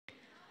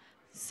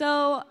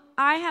So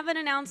I have an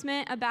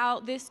announcement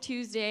about this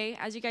Tuesday.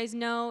 As you guys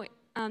know,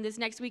 this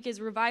next week is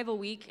Revival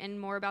Week, and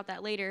more about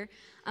that later.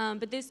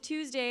 But this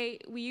Tuesday,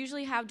 we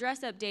usually have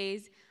dress-up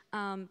days,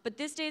 but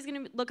this day is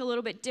going to look a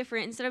little bit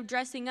different. Instead of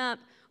dressing up,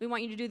 we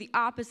want you to do the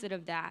opposite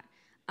of that.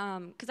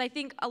 Because I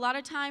think a lot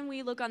of time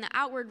we look on the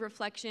outward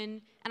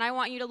reflection, and I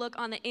want you to look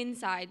on the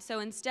inside. So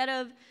instead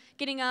of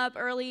getting up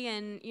early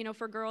and,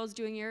 for girls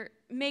doing your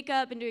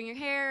makeup and doing your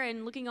hair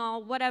and looking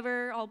all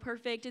whatever, all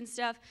perfect and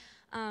stuff,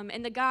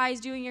 and the guys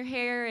doing your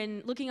hair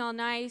and looking all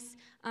nice,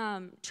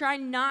 try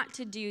not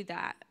to do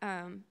that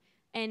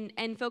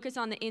and focus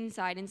on the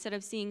inside instead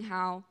of seeing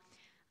how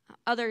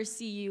others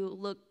see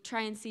you.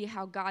 Try and see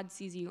how God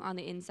sees you on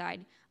the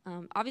inside.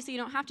 Obviously, you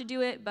don't have to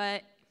do it,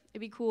 but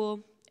it'd be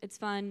cool. It's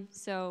fun,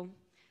 so,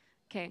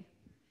 okay.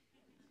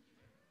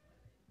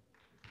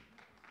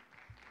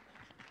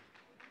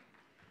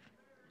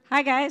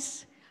 Hi,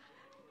 guys.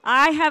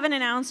 I have an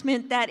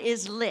announcement that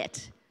is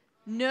lit.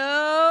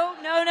 No,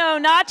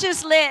 not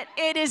just lit.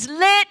 It is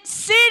Lit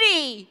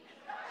City.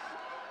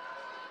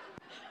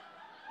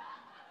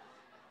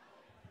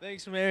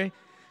 Thanks, Mary.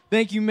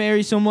 Thank you,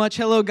 Mary, so much.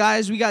 Hello,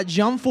 guys. We got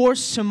Jump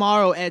Force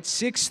tomorrow at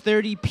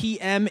 6:30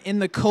 p.m. in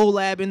the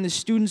CoLab in the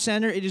Student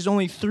Center. It is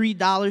only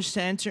 $3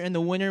 to enter, and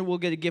the winner will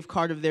get a gift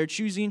card of their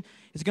choosing.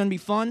 It's going to be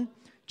fun.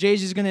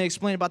 Jay's is going to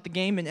explain about the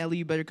game, and Ellie,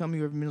 you better come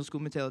here with middle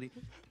school mentality.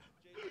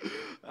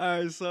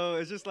 All right, so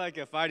it's just like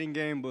a fighting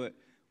game, but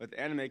with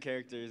anime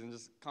characters, and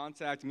just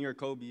contact me or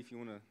Kobe if you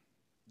want to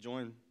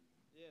join.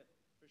 Yeah,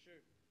 for sure.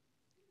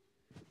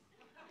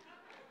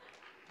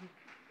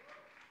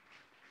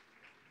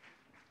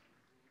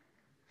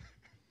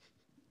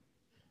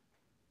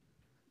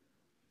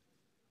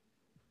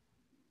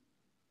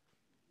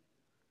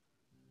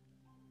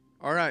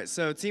 All right,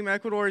 so Team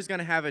Ecuador is going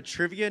to have a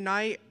trivia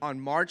night on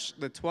March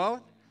the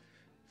 12th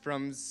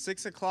from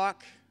 6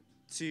 o'clock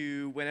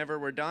to whenever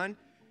we're done.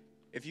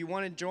 If you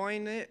want to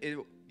join it,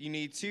 you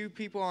need 2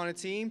 people on a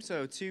team,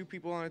 so 2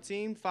 people on a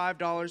team,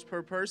 $5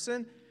 per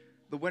person.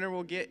 The winner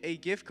will get a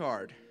gift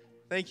card.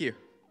 Thank you.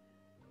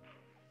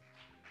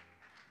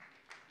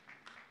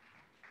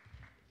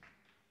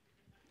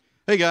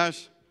 Hey,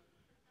 guys.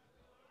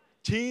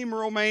 Team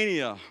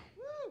Romania.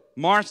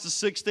 March the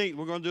 16th,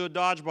 we're going to do a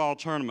dodgeball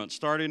tournament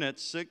starting at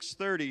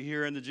 6:30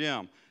 here in the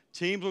gym.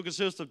 Teams will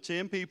consist of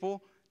 10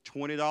 people,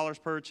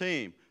 $20 per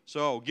team.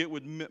 So get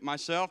with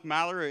myself,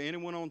 Mallory, or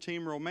anyone on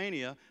Team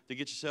Romania to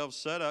get yourselves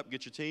set up,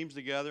 get your teams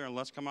together, and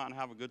let's come out and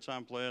have a good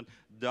time playing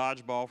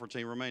dodgeball for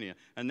Team Romania.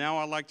 And now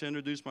I'd like to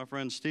introduce my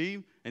friend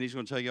Steve, and he's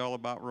going to tell you all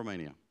about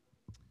Romania.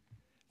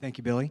 Thank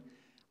you, Billy.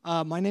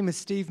 My name is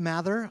Steve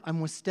Mather. I'm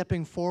with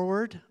Stepping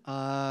Forward.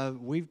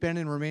 We've been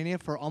in Romania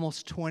for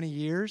almost 20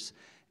 years.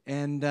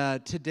 And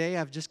today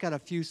I've just got a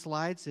few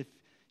slides, if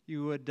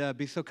you would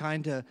be so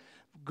kind to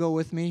go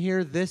with me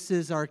here. This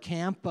is our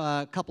camp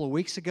a couple of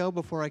weeks ago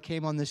before I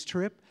came on this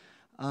trip.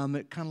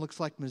 It kind of looks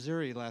like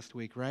Missouri last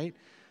week, right?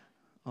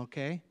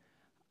 Okay.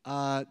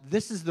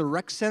 This is the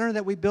rec center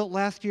that we built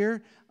last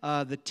year.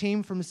 The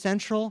team from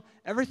Central,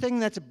 everything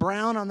that's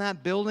brown on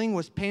that building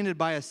was painted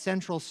by a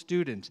Central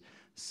student.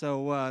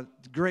 So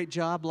great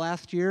job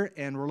last year,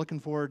 and we're looking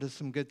forward to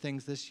some good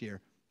things this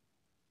year.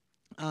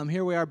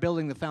 Here we are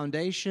building the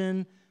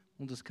foundation.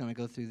 We'll just kind of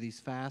go through these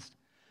fast.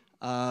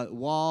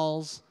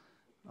 Walls,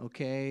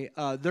 okay.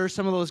 There's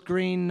some of those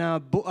green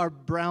or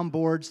brown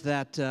boards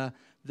that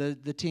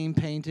the team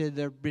painted.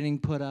 They're being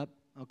put up,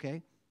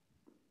 okay.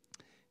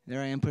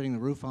 There I am putting the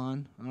roof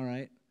on, all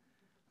right.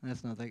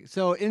 That's nothing.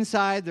 So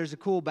inside, there's a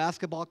cool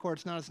basketball court.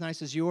 It's not as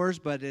nice as yours,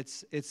 but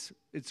it's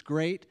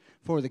great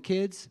for the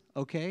kids,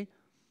 okay.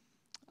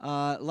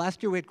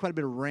 Last year we had quite a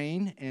bit of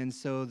rain, and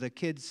so the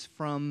kids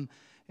from...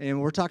 And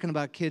we're talking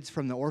about kids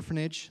from the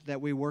orphanage that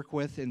we work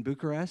with in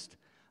Bucharest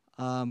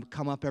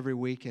come up every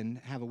week and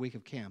have a week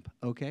of camp,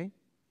 okay?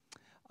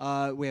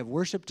 We have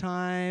worship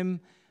time,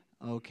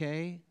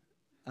 okay?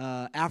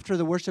 After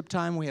the worship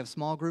time, we have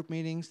small group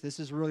meetings. This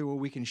is really where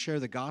we can share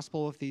the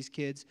gospel with these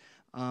kids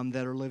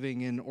that are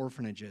living in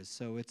orphanages.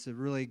 So it's a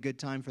really good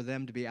time for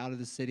them to be out of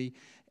the city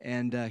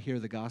and hear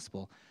the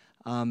gospel.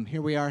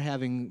 Here we are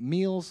having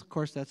meals. Of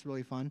course, that's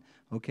really fun,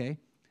 okay?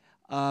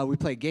 We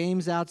play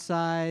games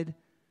outside.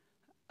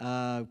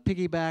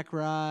 Piggyback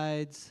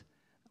rides.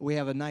 We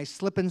have a nice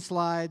slip and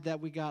slide that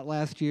we got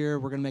last year.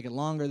 We're going to make it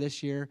longer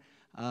this year.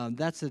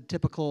 That's a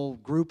typical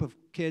group of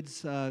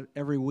kids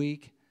every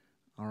week.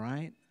 All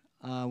right.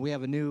 We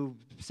have a new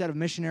set of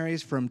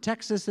missionaries from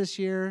Texas this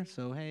year.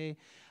 So, hey.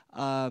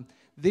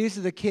 These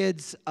are the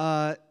kids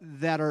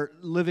that are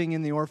living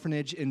in the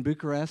orphanage in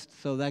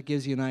Bucharest. So that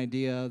gives you an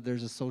idea.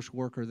 There's a social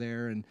worker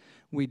there, and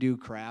we do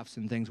crafts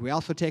and things. We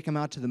also take them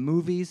out to the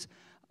movies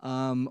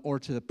or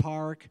to the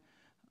park.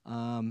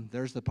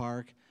 There's the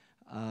park.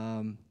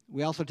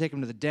 We also take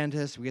them to the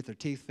dentist. We get their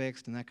teeth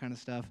fixed and that kind of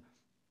stuff.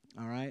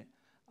 All right.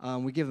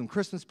 We give them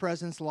Christmas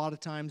presents. A lot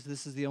of times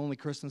this is the only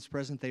Christmas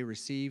present they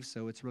receive,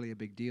 so it's really a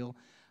big deal.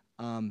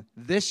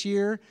 This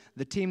year,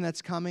 the team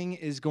that's coming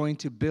is going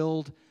to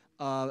build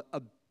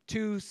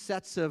 2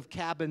 sets of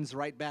cabins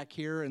right back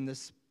here in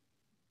this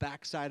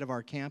backside of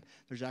our camp,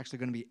 there's actually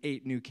going to be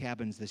 8 new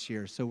cabins this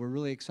year. So we're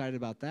really excited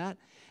about that.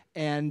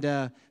 And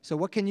so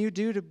what can you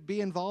do to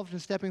be involved in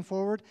Stepping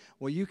Forward?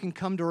 Well, you can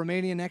come to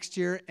Romania next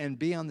year and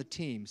be on the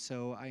team.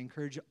 So I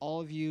encourage all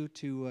of you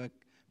to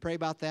pray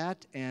about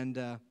that, and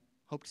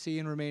hope to see you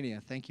in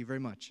Romania. Thank you very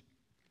much.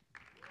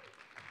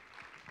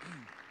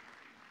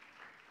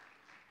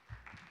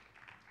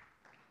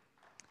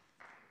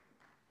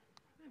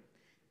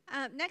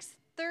 Next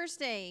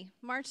Thursday,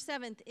 March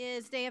 7th,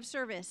 is Day of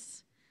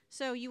Service.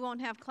 So you won't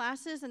have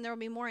classes, and there will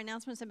be more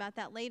announcements about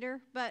that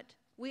later. But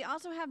we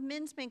also have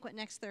men's banquet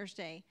next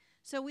Thursday.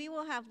 So we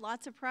will have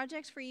lots of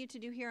projects for you to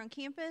do here on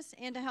campus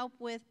and to help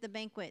with the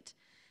banquet.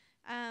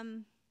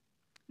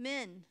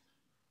 Men,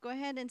 go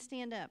ahead and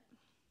stand up.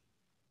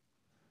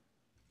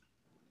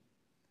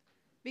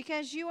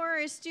 Because you are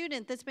a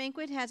student, this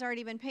banquet has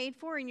already been paid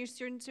for in your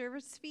student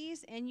service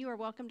fees, and you are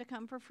welcome to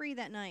come for free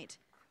that night.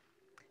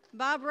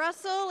 Bob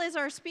Russell is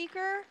our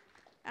speaker.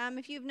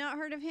 If you've not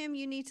heard of him,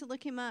 you need to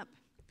look him up.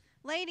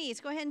 Ladies,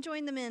 go ahead and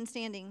join the men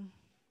standing.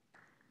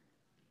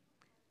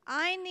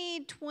 I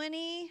need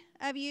 20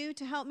 of you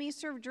to help me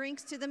serve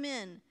drinks to the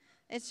men.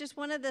 It's just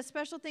one of the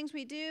special things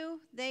we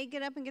do. They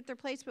get up and get their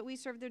plates, but we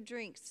serve their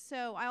drinks.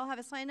 So I'll have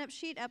a sign-up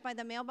sheet up by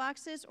the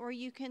mailboxes, or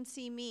you can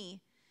see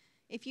me.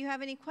 If you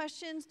have any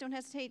questions, don't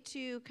hesitate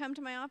to come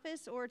to my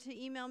office or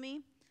to email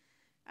me.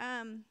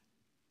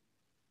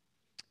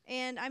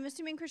 And I'm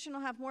assuming Christian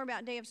will have more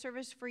about Day of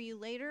Service for you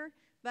later,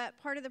 but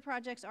part of the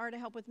projects are to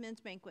help with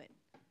men's banquet,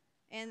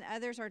 and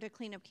others are to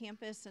clean up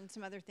campus and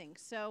some other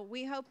things. So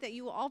we hope that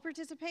you will all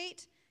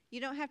participate.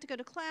 You don't have to go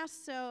to class,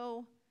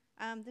 so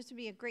this would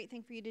be a great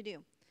thing for you to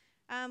do.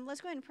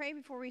 Let's go ahead and pray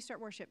before we start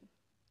worship.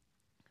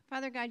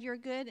 Father God, you're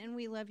good, and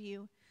we love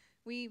you.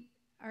 We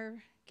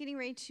are getting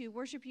ready to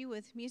worship you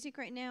with music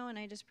right now, and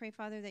I just pray,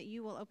 Father, that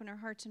you will open our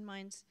hearts and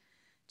minds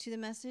to the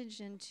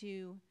message and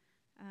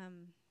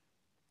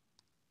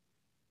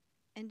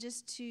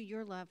just to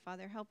your love,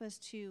 Father. Help us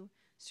to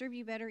serve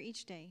you better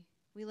each day.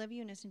 We love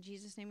you, and it's in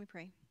Jesus' name we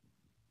pray.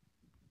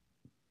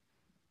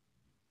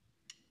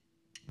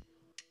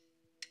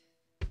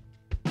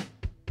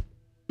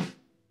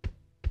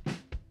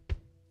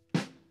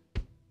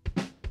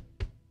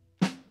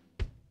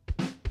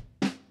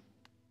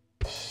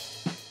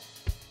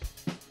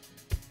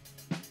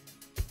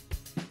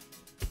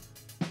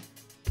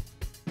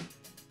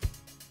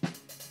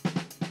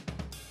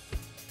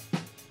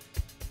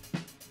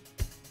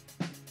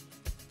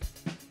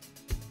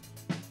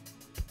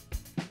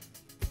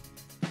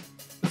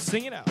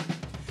 Sing it out.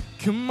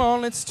 Come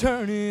on, let's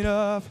turn it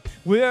up.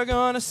 We're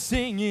gonna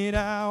sing it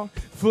out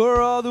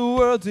for all the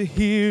world to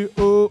hear.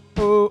 Oh,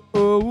 oh,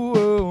 oh,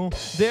 oh.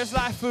 There's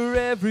life for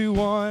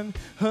everyone.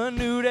 A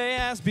new day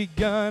has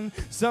begun.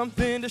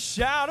 Something to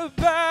shout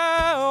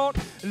about.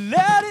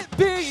 Let it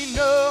be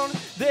known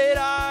that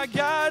our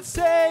God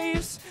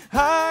saves.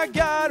 Our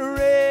God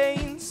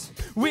reigns.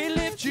 We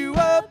lift you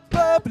up,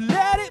 up.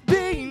 Let it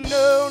be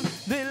known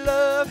that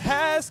love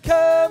has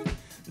come.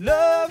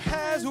 Love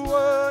has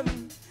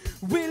won.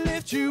 We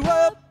lift you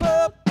up,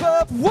 up,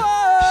 up,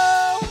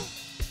 whoa!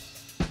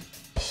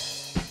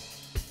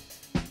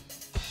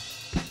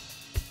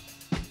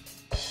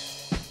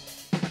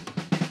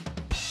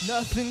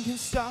 Nothing can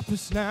stop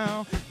us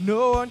now.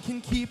 No one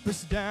can keep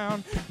us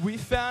down. We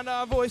found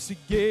our voice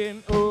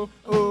again. Oh,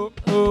 oh,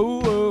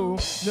 oh, oh.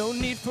 No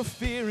need for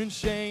fear and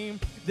shame.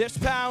 There's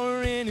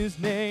power in his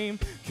name.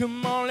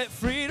 Come on, let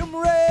freedom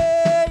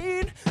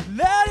reign.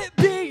 Let it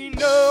be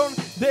known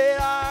that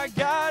our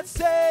God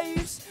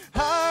saves.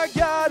 Our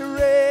God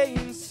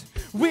reigns.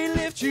 We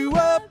lift you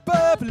up,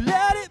 up.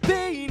 Let it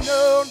be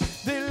known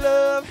that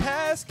love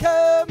has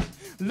come.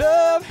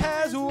 Love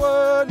has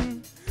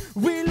won.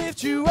 We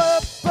lift you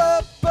up,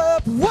 up,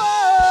 up.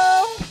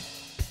 Whoa!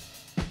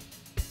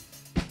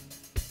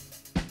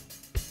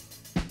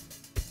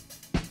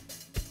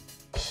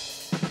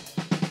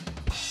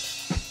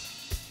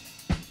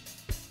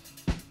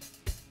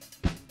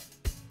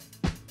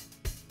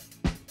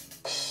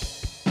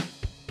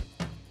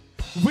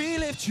 We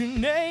lift your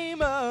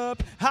name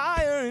up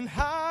higher and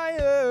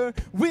higher.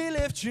 We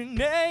lift your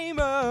name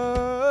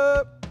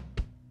up.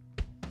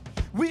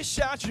 We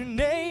shout your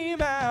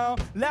name out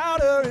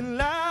louder and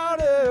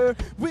louder.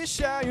 We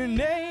shout your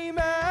name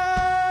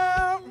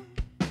out.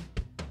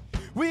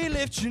 We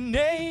lift your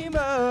name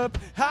up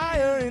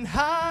higher and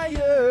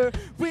higher.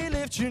 We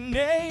lift your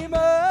name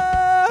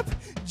up,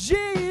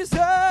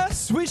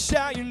 Jesus. We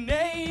shout your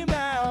name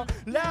out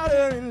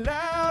louder and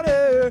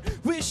louder.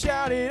 We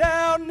shout it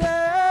out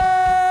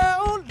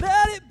now.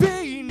 Let it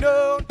be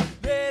known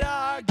that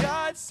our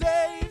God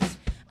saves,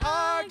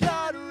 our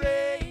God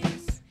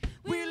reigns.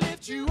 We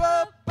lift you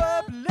up,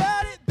 up.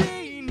 Let it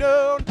be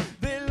known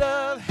that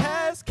love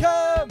has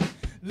come,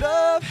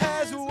 love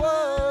has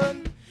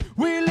won.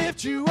 We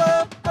lift you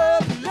up,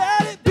 up.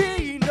 Let it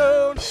be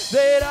known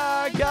that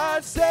our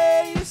God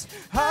saves,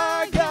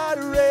 our God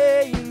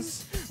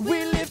reigns.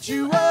 We lift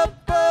you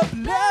up, up.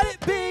 Let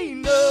it be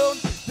known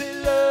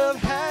that love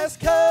has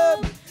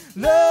come,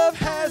 love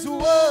has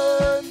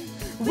won.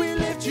 We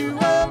lift you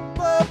up,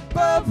 up,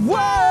 up. Whoa!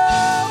 Whoa.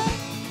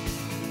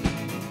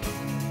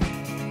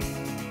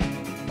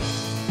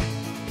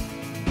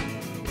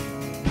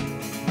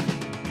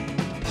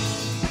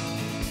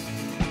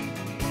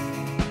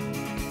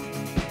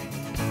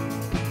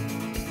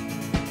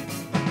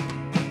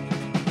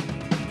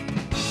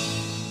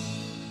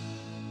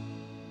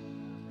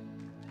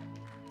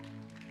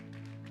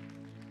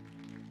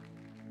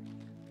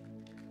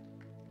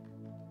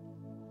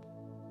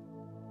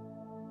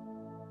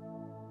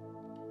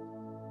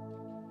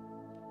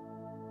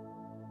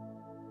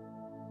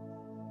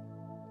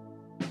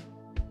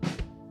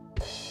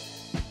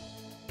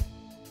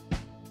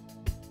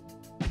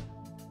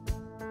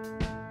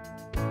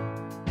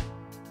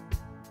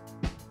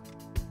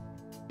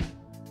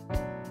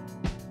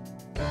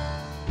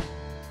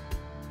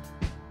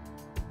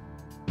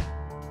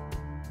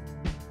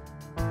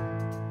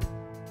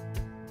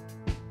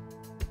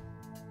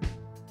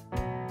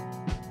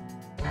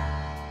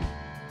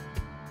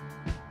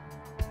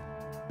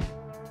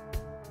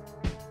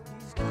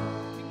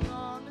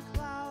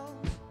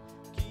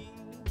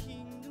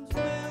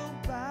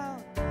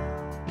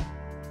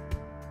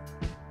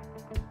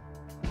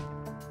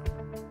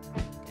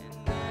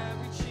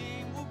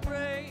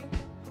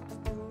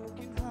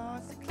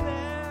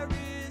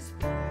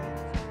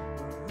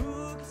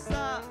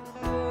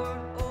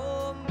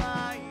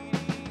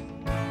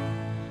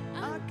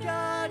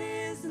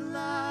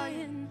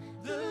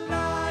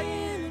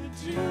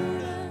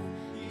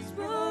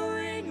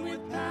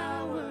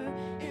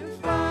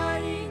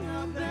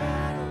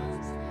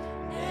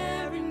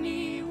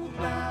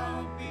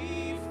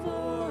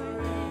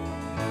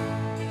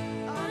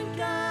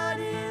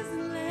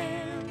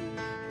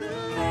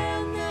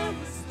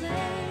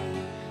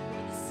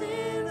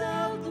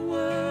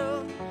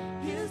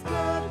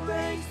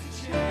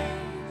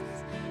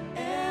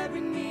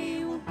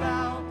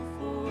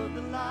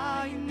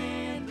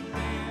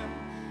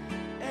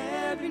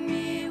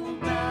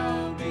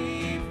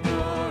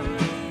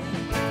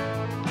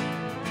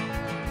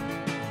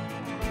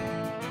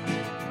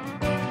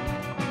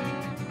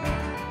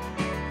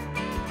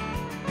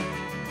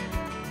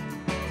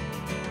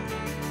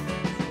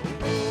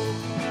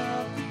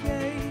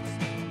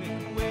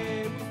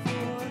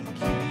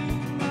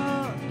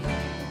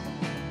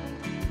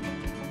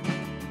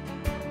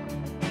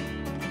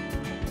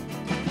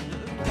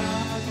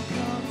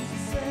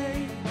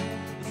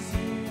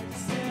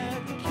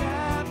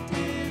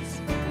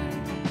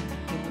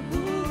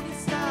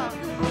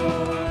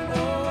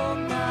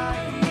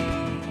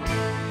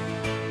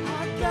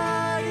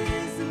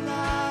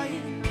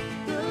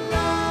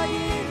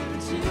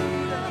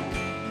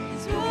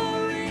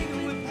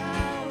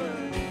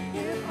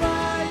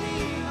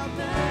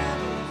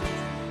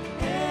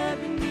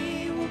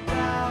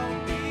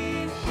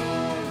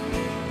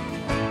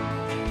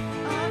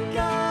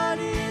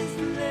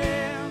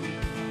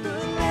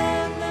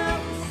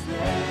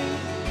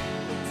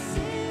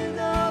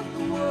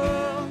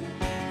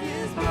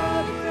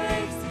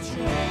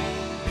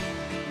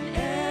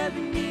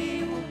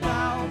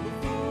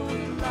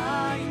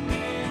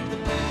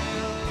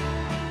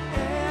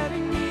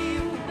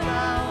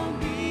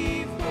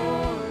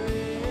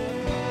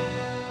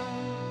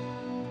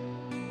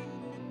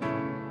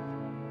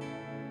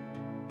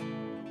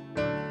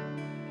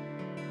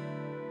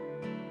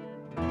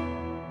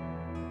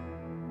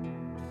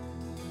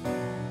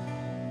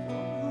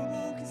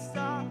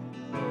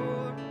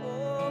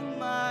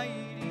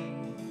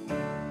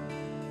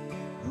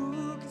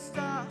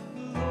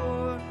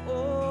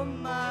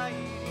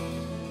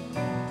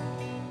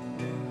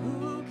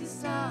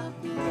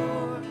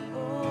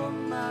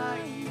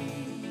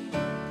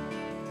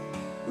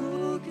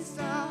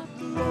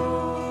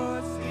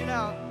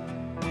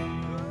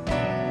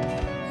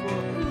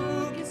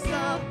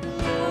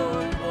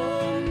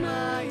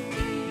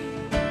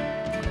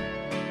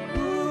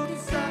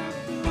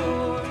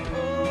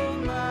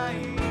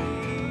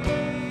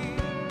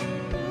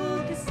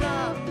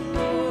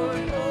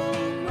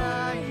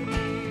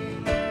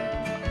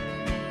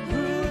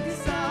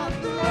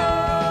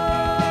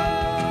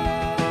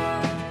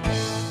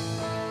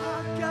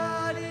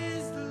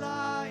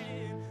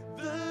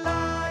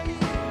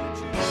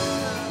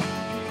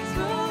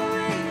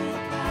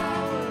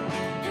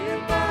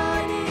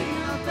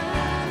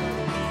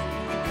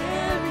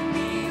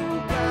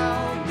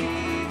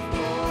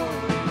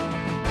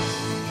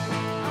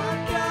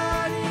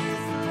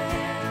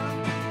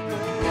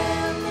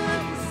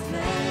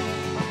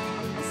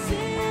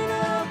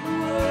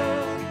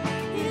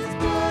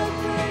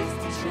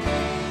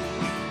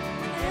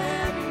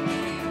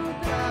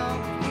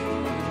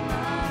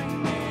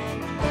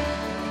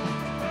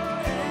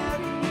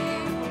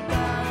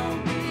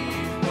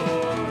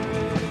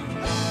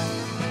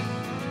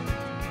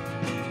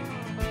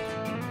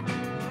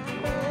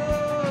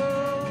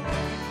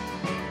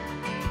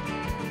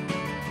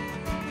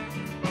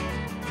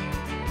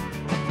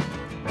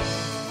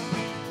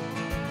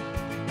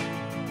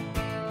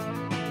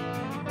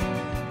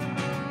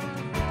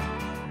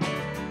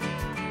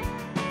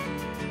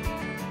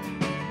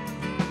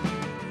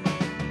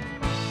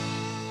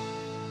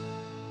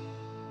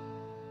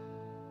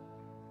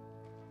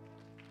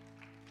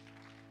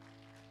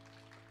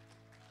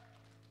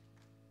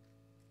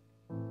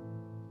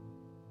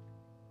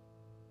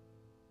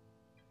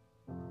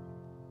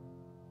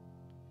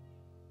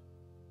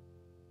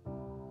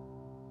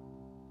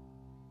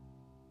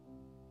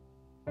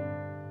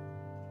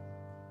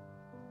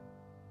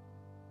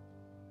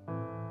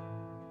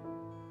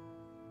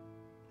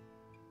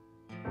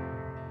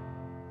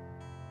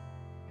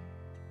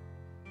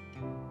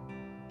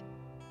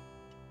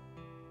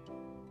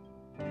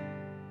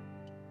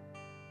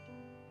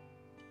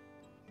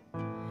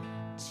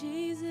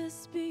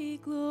 Jesus, be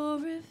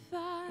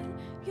glorified.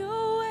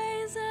 Your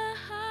ways are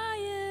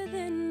higher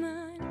than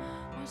mine.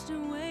 Washed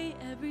away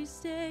every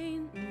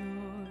stain,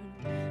 Lord.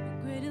 No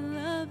greater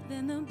love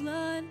than the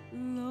blood,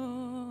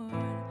 Lord.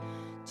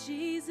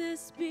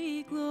 Jesus,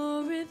 be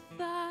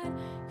glorified.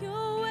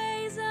 Your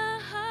ways are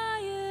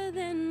higher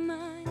than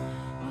mine.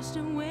 Washed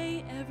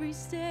away every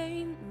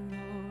stain,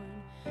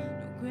 Lord.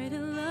 No greater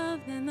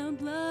love than the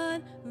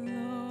blood, Lord.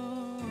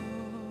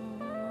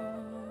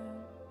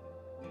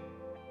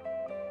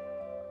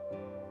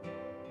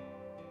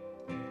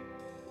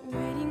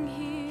 Waiting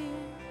here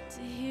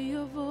to hear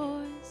your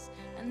voice.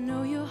 I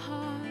know your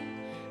heart.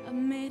 I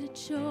made a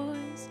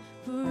choice.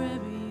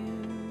 Forever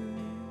you.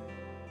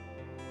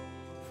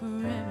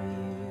 Forever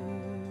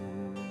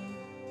you.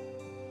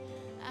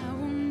 I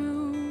won't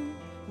move,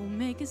 won't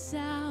make a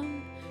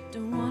sound.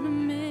 Don't wanna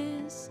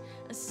miss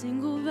a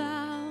single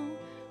vow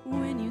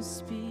when you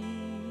speak.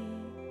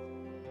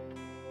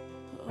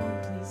 Oh,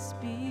 please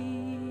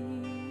speak.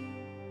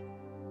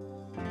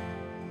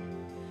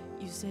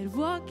 You said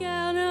walk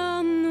out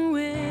on the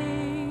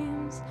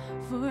waves,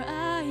 for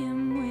I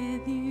am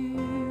with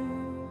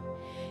you.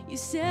 You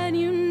said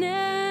you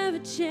never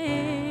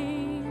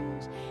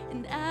change,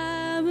 and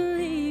I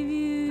believe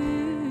you.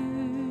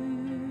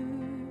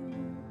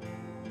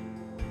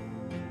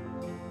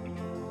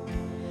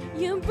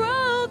 You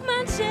broke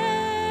my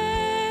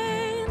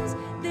chains,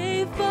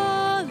 they've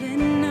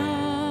fallen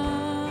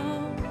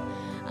off.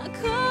 I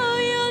call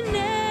your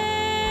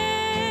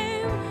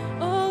name,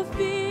 all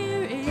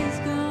fear is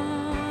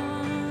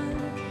gone.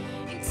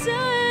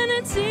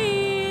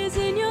 Eternity is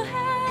in your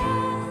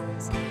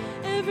hands,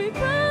 every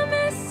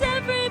promise,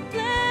 every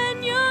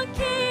plan. Your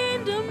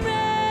kingdom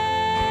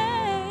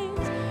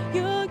reigns,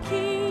 your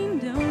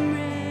kingdom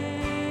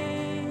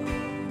reigns.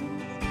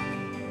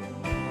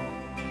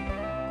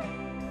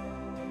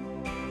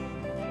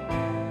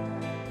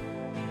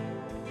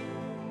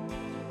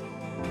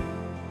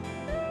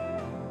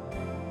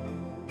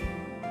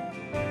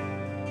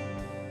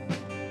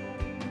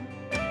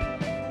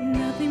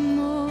 Nothing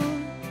more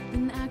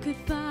than I could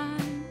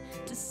find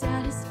to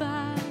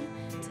satisfy,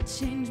 to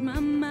change my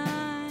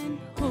mind.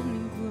 Hold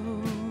me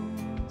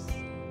close,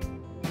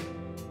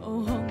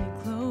 oh hold me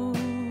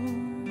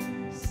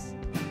close.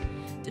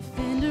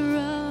 Defender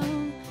of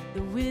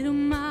the widow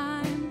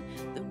mine,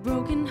 the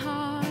broken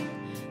heart,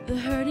 the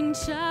hurting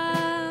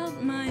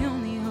child, my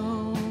only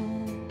hope.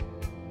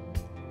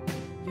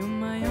 You're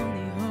my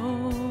only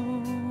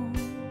hope.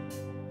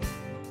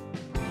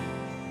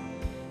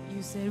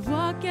 You said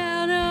walk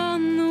out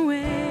on the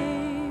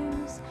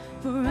waves,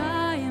 for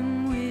I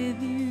am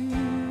with you.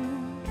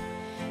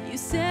 You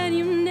said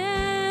you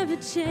never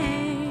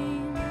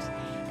change,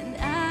 and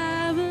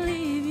I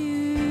believe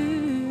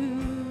you.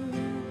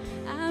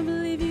 I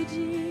believe you,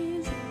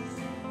 Jesus.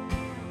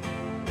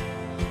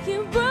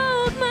 You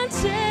broke my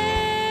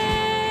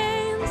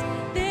chains,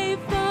 they've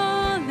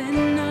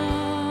fallen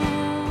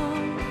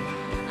off.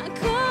 I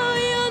call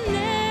your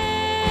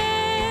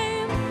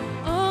name,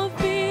 all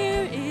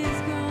fear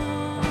is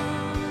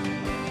gone.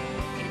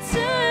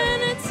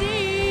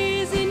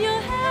 Eternity's in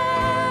your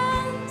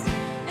hands,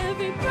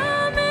 every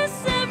promise,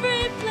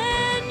 every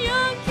plan.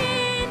 Your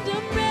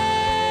kingdom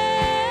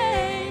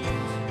reigns,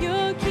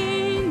 your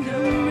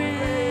kingdom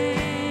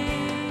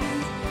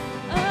reigns.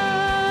 Oh.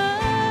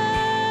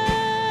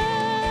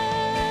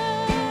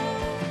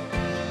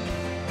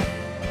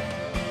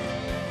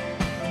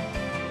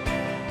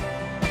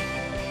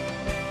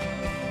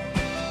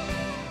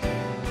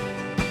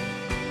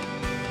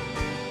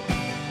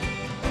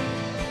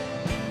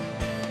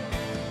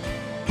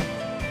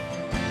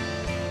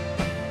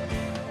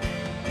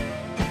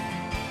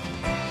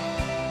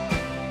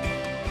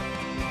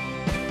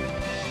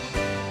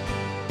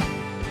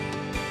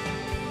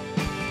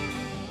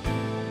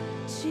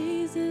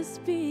 Jesus,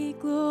 be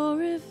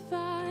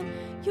glorified.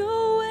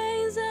 Your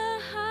ways are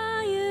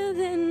higher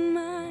than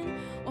mine.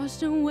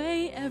 Washed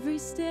away every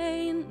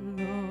stain,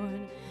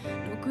 Lord.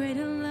 No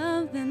greater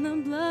love than the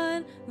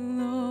blood,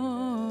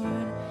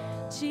 Lord.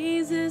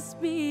 Jesus,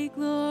 be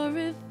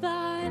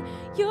glorified.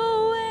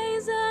 Your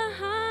ways are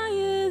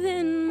higher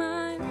than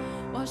mine.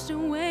 Washed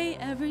away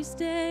every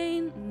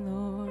stain,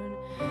 Lord.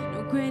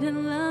 No greater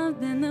love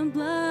than the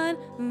blood,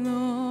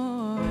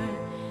 Lord.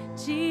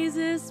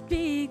 Jesus,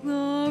 be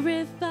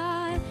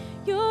glorified.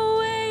 Your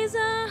ways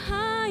are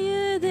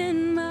higher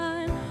than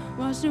mine.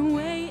 Washed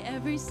away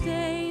every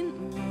stain,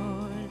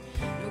 Lord.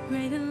 No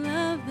greater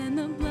love than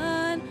the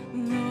blood,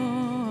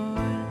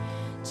 Lord.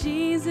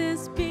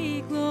 Jesus,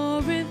 be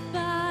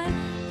glorified.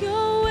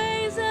 Your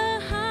ways are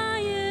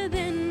higher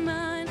than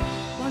mine.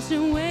 Washed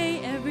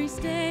away every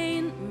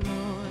stain,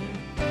 Lord.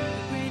 No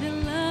greater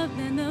love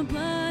than the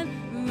blood,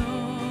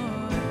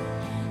 Lord.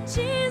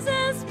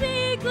 Jesus,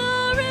 be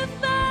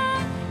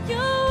glorified.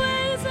 Your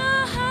ways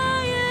are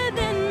higher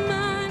than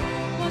mine.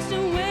 Washed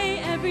away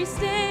every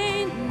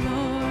stain,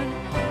 Lord.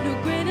 No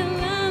greater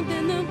love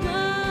than the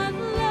blood,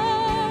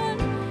 Lord.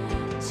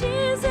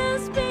 Jesus,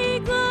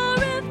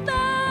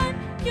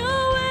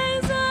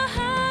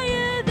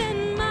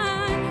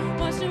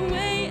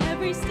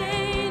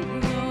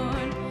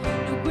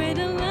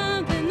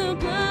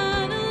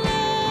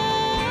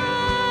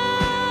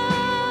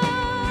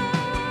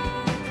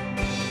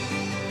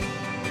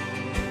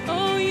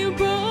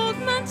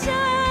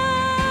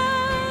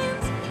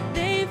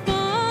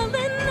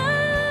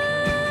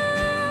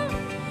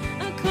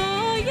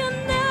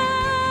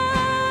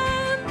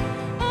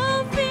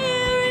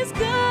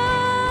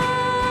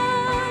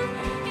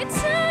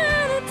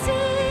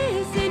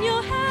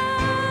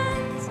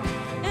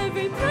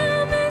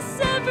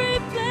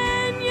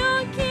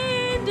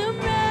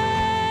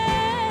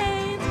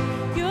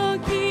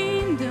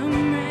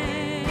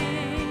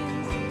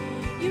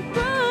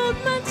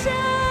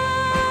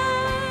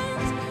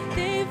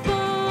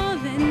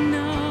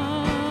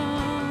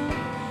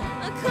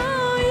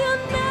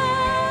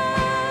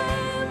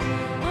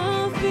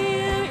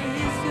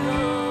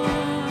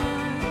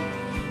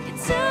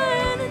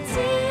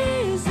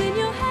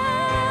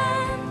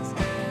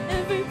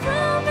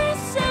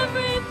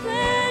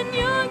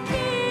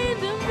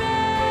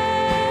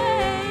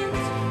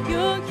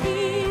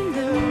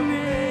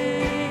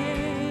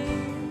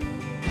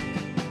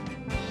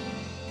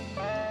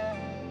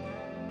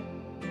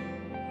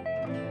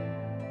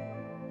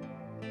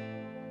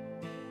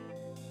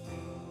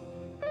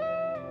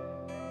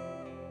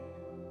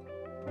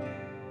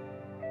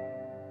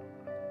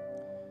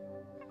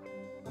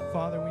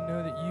 Father, we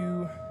know that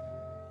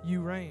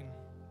you reign,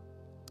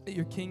 that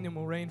your kingdom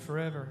will reign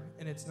forever.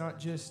 And it's not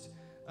just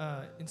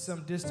in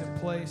some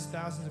distant place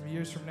thousands of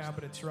years from now,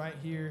 but it's right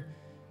here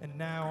and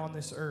now on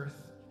this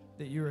earth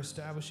that you're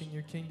establishing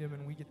your kingdom,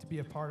 and we get to be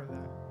a part of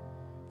that.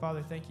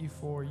 Father, thank you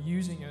for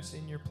using us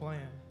in your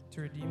plan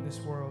to redeem this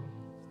world.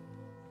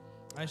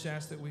 I just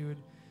ask that we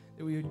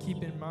would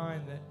keep in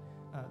mind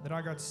that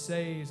our God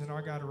saves and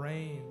our God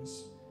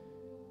reigns.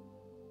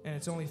 And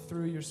it's only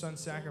through your Son's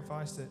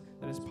sacrifice that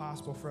it's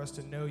possible for us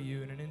to know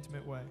you in an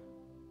intimate way.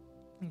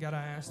 And God,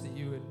 I ask that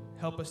you would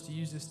help us to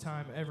use this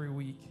time every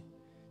week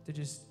to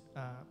just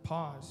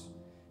pause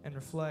and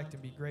reflect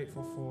and be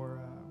grateful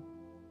for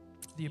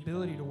the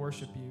ability to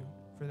worship you,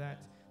 for that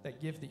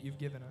gift that you've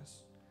given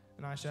us.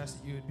 And I just ask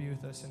that you would be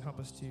with us and help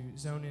us to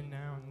zone in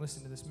now and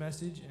listen to this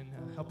message,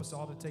 and help us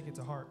all to take it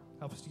to heart.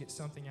 Help us to get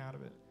something out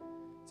of it.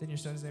 It's in your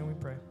Son's name we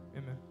pray.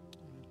 Amen.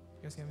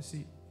 You guys can have a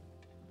seat.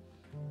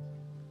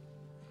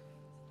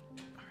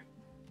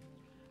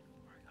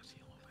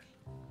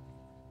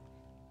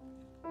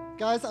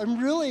 Guys, I'm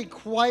really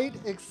quite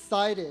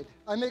excited.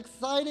 I'm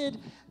excited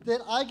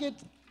that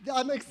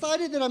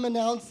I'm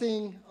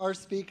announcing our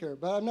speaker,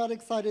 but I'm not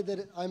excited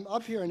that I'm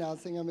up here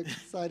announcing. I'm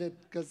excited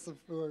because of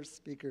who our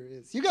speaker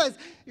is. You guys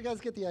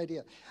get the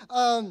idea.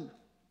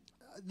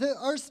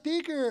 Our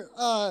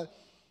speaker,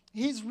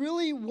 he's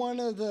really one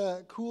of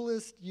the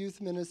coolest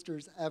youth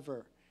ministers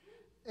ever.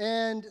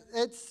 And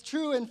it's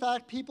true. In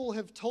fact, people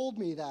have told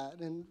me that,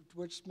 and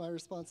which my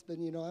response has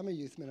been, I'm a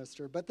youth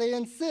minister. But they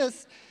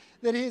insist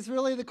that he's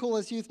really the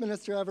coolest youth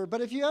minister ever.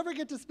 But if you ever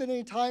get to spend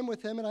any time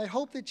with him, and I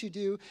hope that you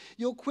do,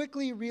 you'll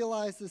quickly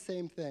realize the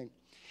same thing.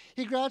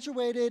 He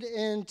graduated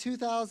in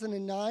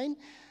 2009.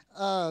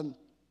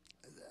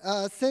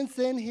 Since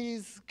then,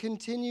 he's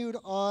continued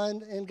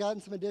on and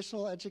gotten some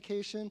additional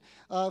education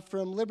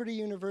from Liberty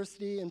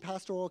University in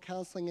pastoral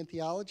counseling and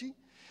theology.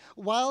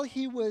 While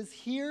he was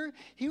here,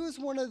 he was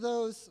one of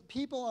those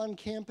people on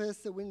campus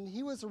that when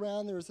he was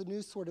around, there was a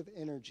new sort of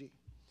energy.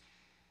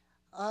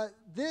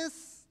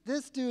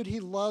 This dude,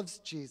 he loves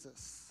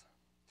Jesus.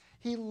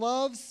 He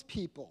loves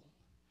people.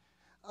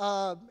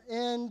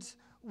 And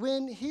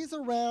when he's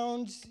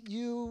around,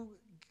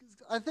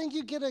 I think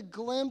you get a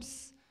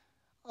glimpse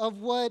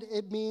of what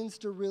it means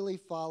to really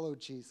follow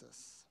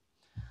Jesus.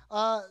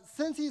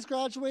 Since he's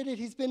graduated,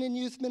 he's been in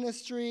youth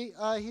ministry.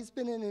 He's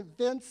been an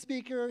event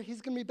speaker. He's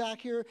going to be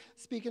back here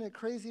speaking at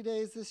Crazy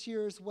Days this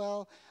year as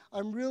well.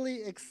 I'm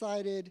really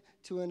excited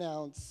to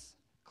announce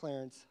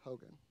Clarence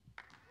Hogan.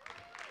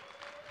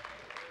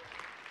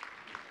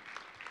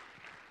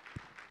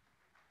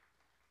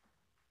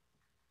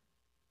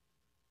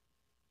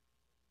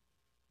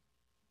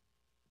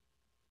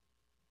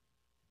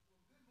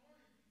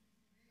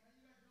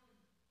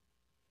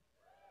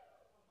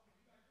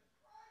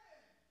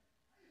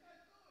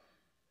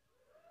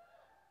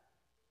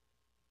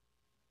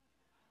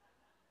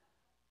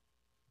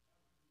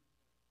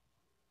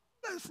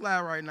 Let it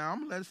slide right now. I'm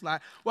gonna let it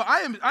slide. Well,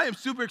 I am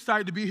super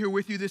excited to be here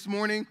with you this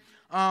morning.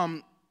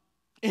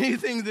 Any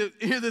of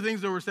the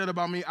things that were said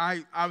about me,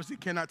 I obviously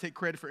cannot take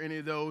credit for any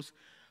of those.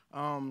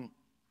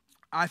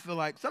 I feel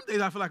like some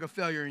days I feel like a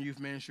failure in youth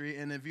ministry,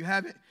 and if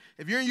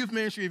you're in youth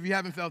ministry, if you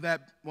haven't felt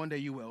that, one day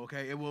you will.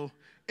 Okay, it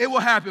will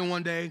happen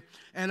one day.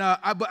 And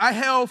but I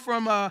hail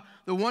from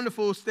the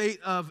wonderful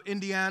state of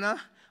Indiana.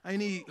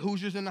 Any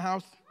Hoosiers in the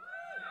house?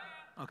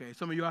 Okay,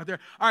 some of you out there.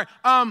 All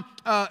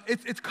right,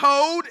 it's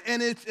cold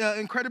and it's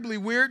incredibly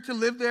weird to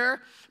live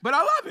there, but I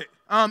love it.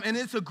 And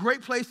it's a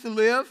great place to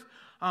live.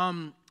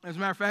 As a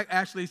matter of fact,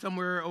 Ashley,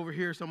 somewhere over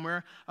here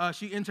somewhere,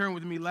 she interned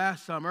with me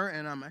last summer,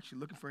 and I'm actually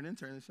looking for an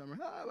intern this summer.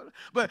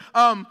 But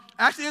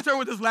Ashley interned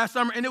with us last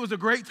summer, and it was a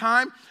great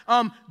time.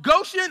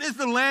 Goshen is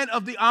the land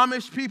of the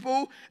Amish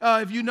people.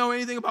 If you know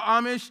anything about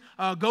Amish,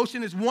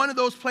 Goshen is one of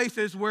those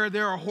places where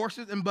there are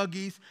horses and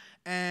buggies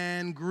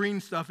and green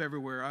stuff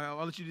everywhere.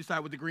 I'll let you decide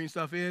what the green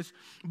stuff is.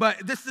 But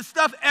this is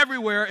stuff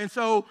everywhere, and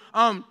so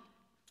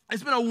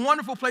it's been a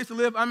wonderful place to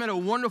live. I'm in a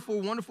wonderful,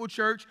 wonderful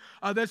church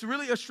that's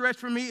really a stretch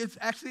for me. It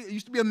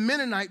used to be a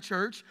Mennonite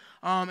church,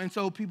 and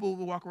so people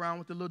would walk around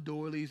with the little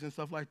doilies and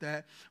stuff like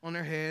that on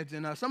their heads,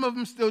 and some of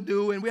them still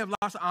do, and we have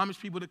lots of Amish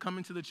people that come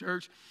into the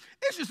church.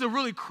 It's just a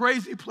really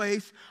crazy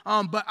place,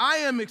 but I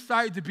am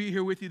excited to be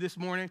here with you this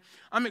morning.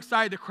 I'm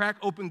excited to crack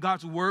open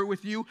God's Word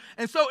with you,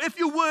 and so if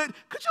you would,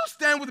 could you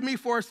stand with me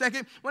for a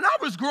second? When I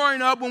was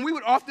growing up, when we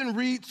would often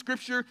read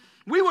Scripture,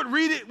 we would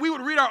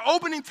read our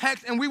opening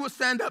text, and we would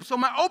stand up. So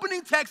my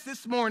opening text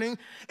this morning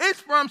is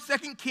from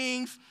 2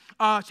 Kings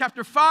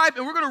chapter 5,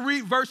 and we're going to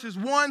read verses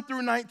 1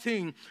 through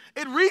 19.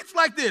 It reads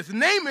like this: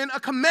 Naaman,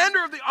 a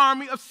commander of the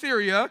army of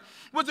Syria,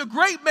 was a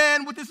great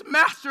man with his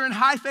master in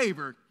high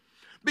favor,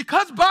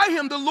 because by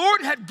him the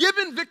Lord had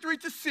given victory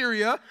to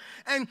Syria,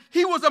 and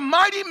he was a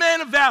mighty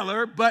man of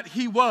valor, but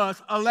he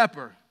was a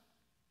leper.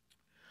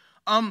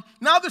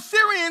 Now the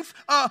Syrians,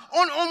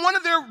 on one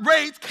of their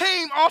raids,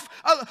 carried off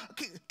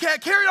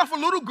a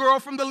little girl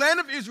from the land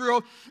of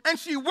Israel, and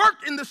she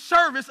worked in the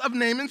service of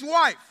Naaman's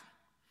wife.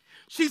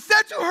 She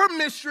said to her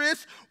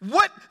mistress,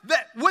 would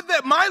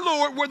that my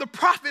Lord were the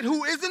prophet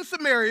who is in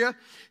Samaria,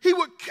 he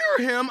would cure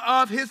him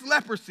of his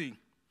leprosy.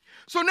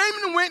 So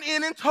Naaman went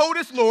in and told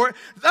his Lord,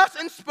 thus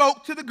and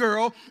spoke to the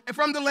girl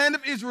from the land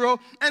of Israel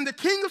and the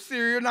king of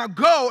Syria, now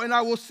go and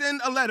I will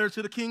send a letter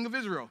to the king of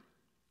Israel.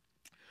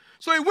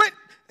 So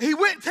he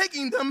went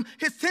taking them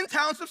his 10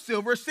 talents of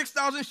silver,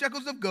 6,000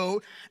 shekels of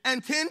gold,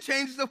 and 10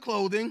 changes of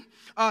clothing.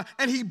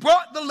 And he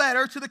brought the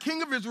letter to the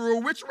king of Israel,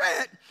 which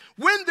read,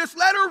 when this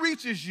letter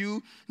reaches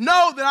you,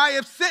 know that I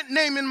have sent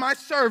Naaman my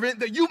servant,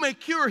 that you may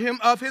cure him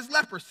of his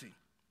leprosy.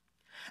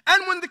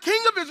 And when the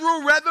king of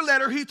Israel read the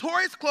letter, he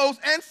tore his clothes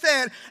and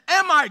said,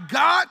 am I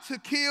God to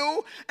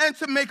kill and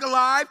to make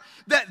alive,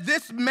 that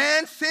this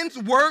man sends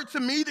word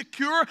to me to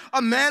cure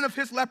a man of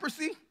his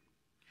leprosy?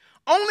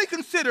 Only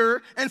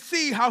consider and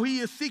see how he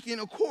is seeking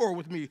a quarrel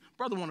with me.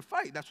 Brother want to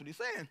fight, that's what he's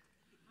saying.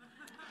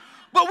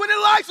 But when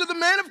Elisha, the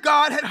man of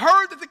God, had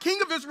heard that the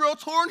king of Israel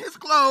torn his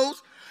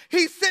clothes,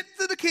 he sent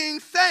to the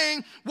king,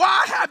 saying,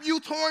 why have you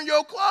torn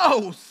your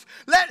clothes?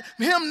 Let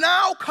him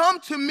now come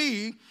to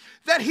me,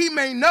 that he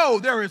may know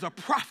there is a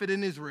prophet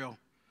in Israel.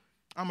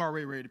 I'm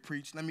already ready to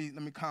preach. Let me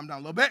calm down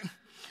a little bit.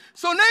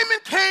 So Naaman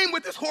came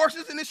with his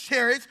horses and his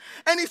chariots,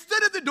 and he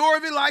stood at the door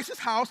of Elisha's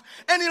house,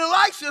 and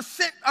Elisha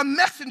sent a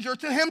messenger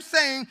to him,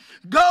 saying,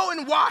 go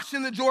and wash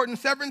in the Jordan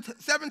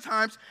seven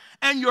times,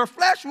 and your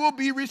flesh will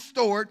be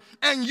restored,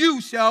 and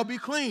you shall be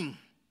clean.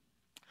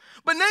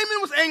 But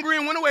Naaman was angry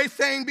and went away,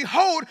 saying,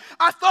 behold,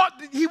 I thought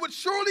that he would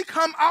surely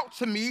come out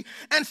to me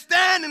and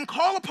stand and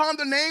call upon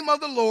the name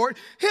of the Lord,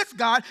 his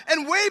God,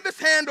 and wave his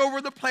hand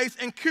over the place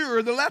and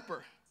cure the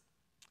leper.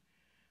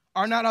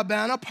 Are not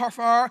Abana,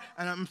 Parfar,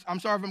 and I'm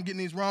sorry if I'm getting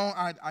these wrong.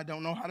 I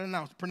don't know how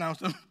to pronounce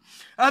them.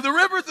 The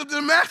rivers of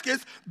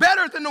Damascus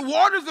better than the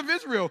waters of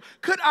Israel.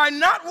 Could I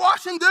not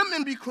wash in them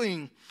and be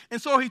clean?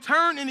 And so he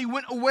turned and he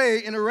went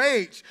away in a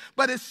rage.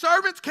 But his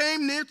servants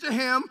came near to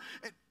him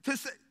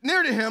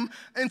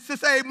and to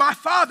say, my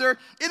father,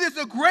 it is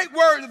a great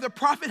word that the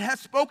prophet has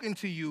spoken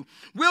to you.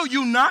 Will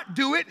you not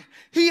do it?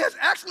 He has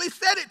actually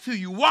said it to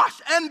you.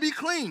 Wash and be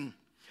clean.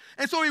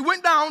 And so he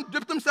went down,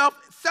 dipped himself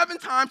 7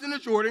 times in the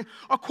Jordan,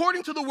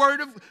 according to the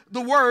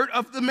word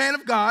of the man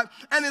of God,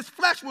 and his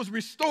flesh was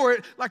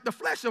restored like the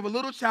flesh of a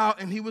little child,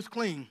 and he was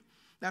clean.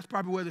 That's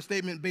probably where the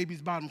statement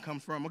baby's bottom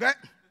comes from, okay?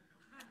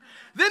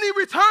 Then he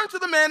returned to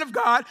the man of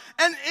God,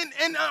 and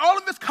in all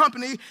of his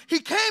company, he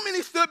came and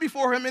he stood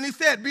before him, and he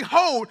said,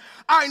 behold,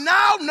 I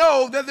now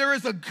know that there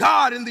is a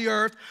God in the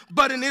earth,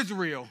 but in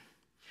Israel.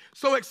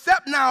 So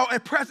accept now a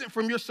present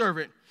from your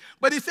servant.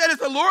 But he said, as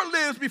the Lord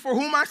lives before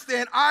whom I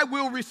stand, I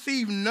will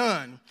receive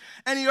none.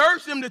 And he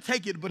urged him to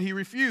take it, but he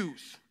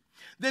refused.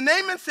 Then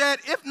Naaman said,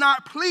 if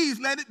not, please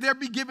let it there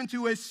be given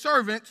to a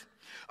servant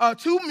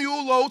 2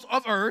 mule loads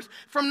of earth.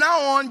 From now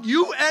on,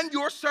 you and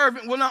your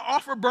servant will not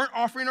offer burnt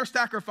offering or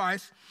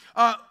sacrifice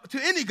to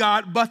any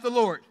god but the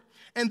Lord.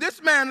 In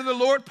this manner, the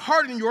Lord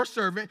pardon your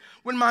servant.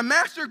 When my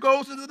master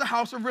goes into the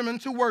house of Rimmon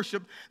to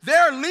worship,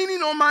 there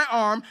leaning on my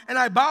arm, and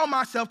I bow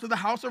myself to the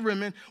house of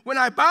Rimmon. When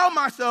I bow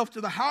myself to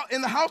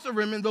in the house of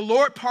Rimmon, the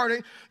Lord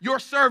pardon your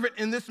servant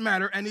in this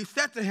matter. And he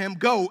said to him,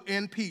 go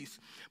in peace.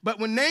 But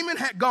when Naaman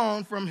had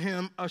gone from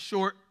him a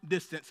short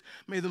distance,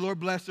 may the Lord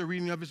bless the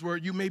reading of his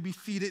word. You may be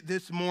seated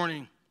this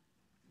morning.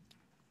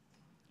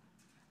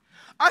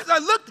 As I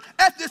looked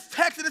at this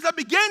text and as I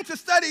began to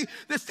study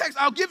this text,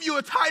 I'll give you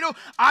a title.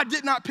 I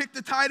did not pick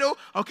the title,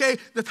 okay?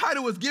 The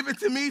title was given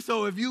to me,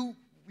 so if you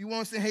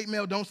want to send hate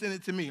mail, don't send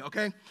it to me,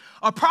 okay?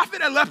 A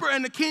prophet, a leper,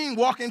 and the king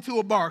walk into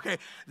a bar, okay?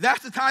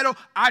 That's the title.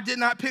 I did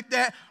not pick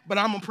that, but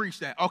I'm going to preach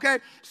that, okay?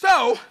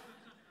 So,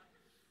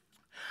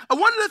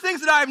 one of the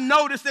things that I've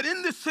noticed that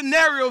in this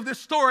scenario of this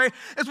story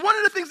is one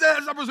of the things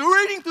that as I was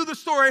reading through the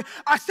story,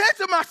 I said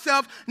to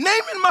myself,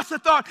 Naaman must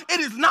have thought it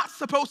is not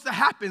supposed to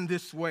happen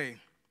this way.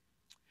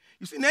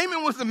 You see,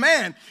 Naaman was a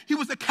man. He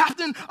was the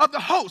captain of the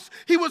host.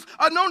 He was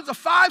known as a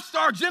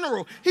 5-star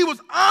general. He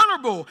was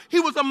honorable. He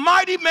was a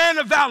mighty man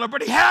of valor,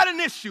 but he had an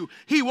issue.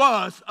 He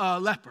was a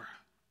leper.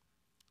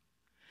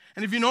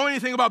 And if you know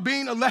anything about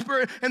being a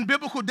leper in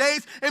biblical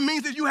days, it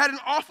means that you had an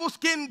awful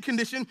skin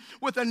condition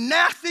with a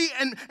nasty,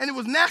 and it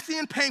was nasty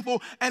and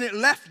painful, and it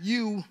left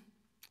you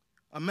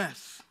a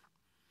mess.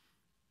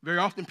 Very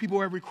often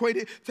people have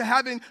equated to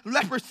having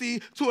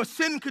leprosy to a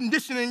sin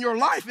condition in your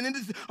life, and it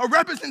is a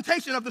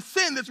representation of the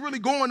sin that's really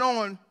going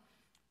on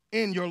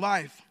in your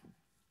life.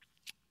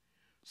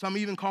 Some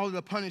even call it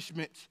a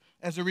punishment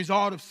as a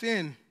result of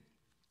sin.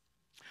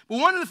 But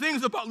one of the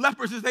things about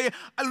lepers is they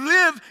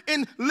live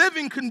in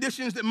living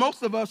conditions that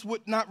most of us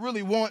would not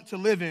really want to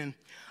live in.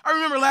 I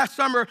remember last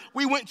summer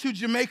we went to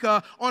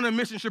Jamaica on a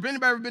mission trip.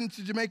 Anybody ever been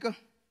to Jamaica?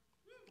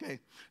 Okay,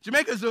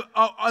 Jamaica is an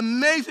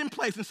amazing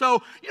place. And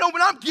so,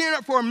 when I'm gearing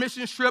up for a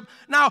mission trip,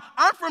 now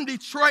I'm from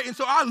Detroit, and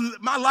so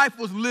my life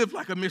was lived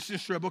like a mission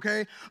trip,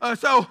 okay? But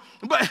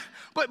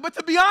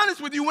to be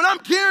honest with you, when I'm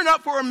gearing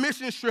up for a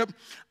mission trip,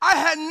 I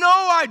had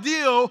no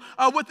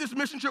idea what this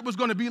mission trip was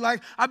going to be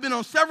like. I've been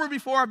on several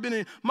before. I've been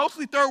in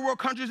mostly third world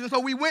countries. And so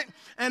we went,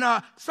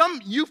 and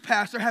some youth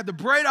pastor had the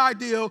bright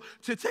idea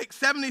to take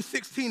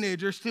 76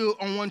 teenagers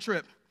on one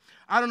trip.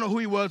 I don't know who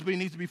he was, but he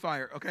needs to be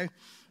fired, okay?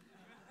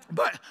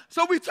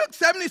 So we took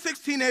 76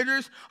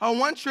 teenagers on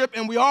one trip,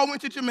 and we all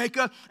went to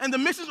Jamaica. And the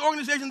missions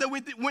organization that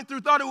we went through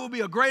thought it would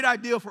be a great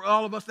idea for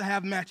all of us to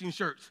have matching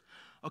shirts.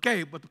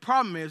 Okay, but the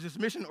problem is this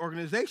mission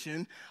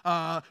organization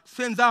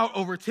sends out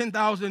over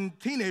 10,000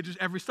 teenagers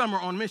every summer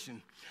on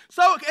mission.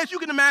 So as you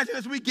can imagine,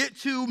 as we get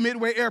to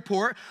Midway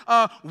Airport,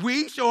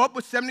 we show up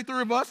with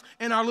 73 of us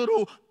in our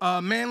little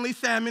manly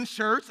salmon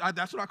shirts.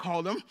 That's what I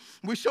call them.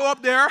 We show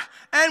up there,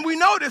 and we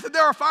notice that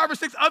there are 5 or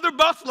 6 other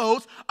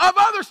busloads of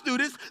other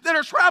students that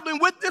are traveling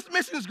with this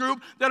missions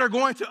group that are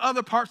going to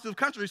other parts of the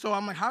country. So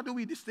I'm like, how do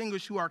we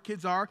distinguish who our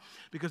kids are?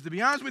 Because to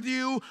be honest with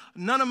you,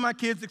 none of my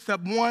kids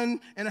except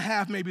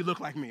 1.5 maybe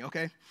look like me,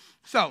 okay?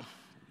 So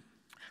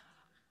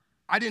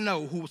I didn't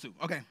know who was who,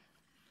 okay?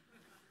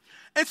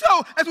 And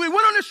so, as we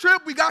went on this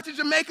trip, we got to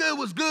Jamaica. It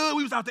was good.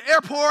 We was out the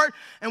airport,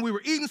 and we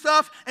were eating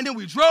stuff. And then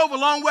we drove a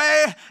long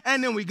way,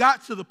 and then we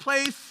got to the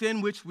place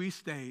in which we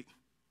stayed.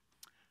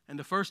 And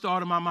the first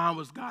thought in my mind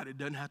was, God, it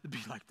doesn't have to be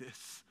like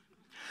this.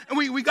 And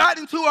we got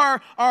into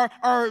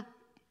our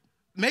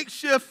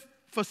makeshift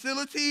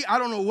facility. I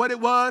don't know what it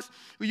was.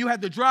 You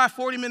had to drive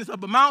 40 minutes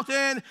up a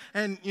mountain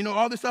and,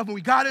 all this stuff. And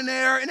we got in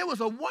there, and it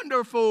was a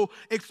wonderful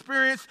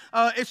experience.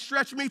 It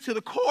stretched me to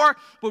the core.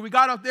 But we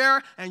got up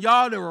there, and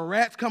y'all, there were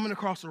rats coming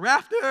across the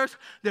rafters.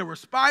 There were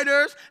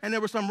spiders, and there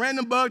was some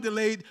random bug that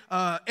laid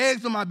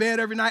eggs on my bed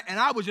every night. And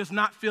I was just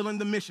not feeling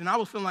the mission. I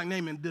was feeling like,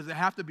 Naaman, does it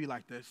have to be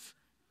like this?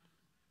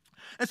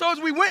 And so as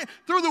we went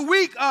through the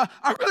week, I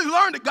really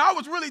learned that God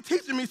was really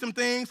teaching me some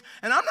things,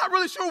 and I'm not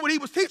really sure what he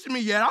was teaching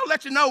me yet. I'll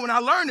let you know when I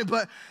learned it,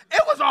 but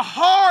it was a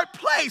hard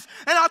place.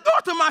 And I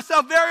thought to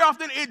myself very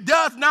often, it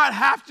does not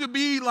have to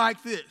be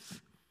like this.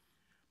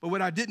 But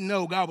what I didn't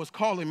know, God was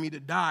calling me to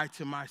die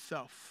to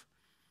myself.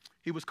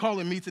 He was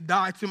calling me to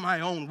die to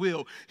my own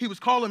will. He was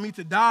calling me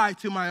to die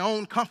to my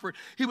own comfort.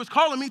 He was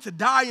calling me to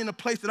die in a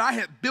place that I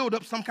had built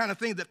up some kind of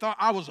thing that thought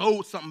I was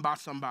owed something by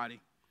somebody.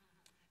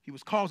 He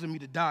was causing me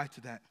to die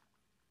to that.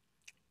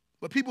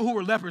 But people who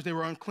were lepers, they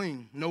were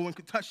unclean. No one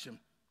could touch them.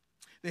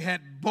 They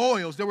had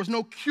boils. There was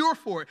no cure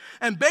for it.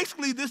 And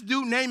basically, this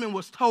dude Naaman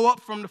was toe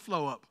up from the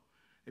flow up.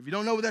 If you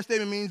don't know what that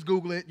statement means,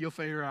 Google it. You'll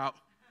figure it out.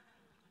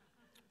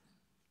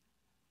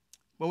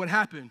 But what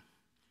happened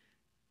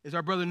is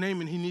our brother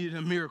Naaman, he needed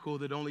a miracle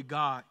that only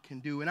God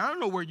can do. And I don't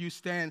know where you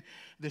stand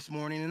this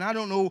morning, and I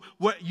don't know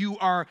what you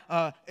are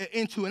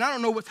into, and I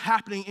don't know what's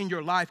happening in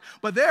your life.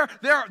 But there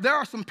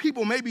are some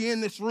people maybe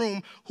in this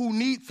room who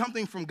need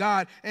something from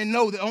God and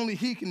know that only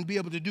he can be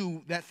able to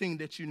do that thing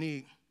that you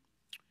need.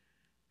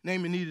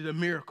 Naaman needed a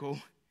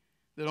miracle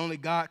that only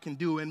God can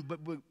do.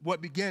 But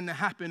what began to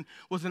happen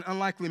was an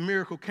unlikely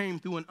miracle came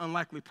through an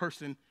unlikely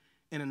person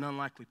in an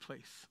unlikely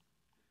place.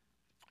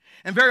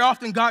 And very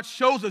often God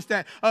shows us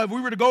that. If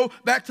we were to go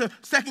back to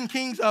 2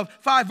 Kings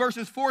 5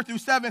 verses 4 through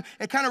 7,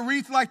 it kind of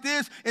reads like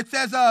this. It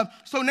says,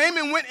 so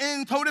Naaman went in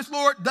and told his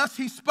Lord, thus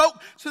he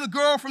spoke to the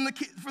girl from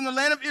the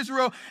land of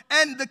Israel.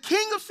 And the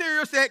king of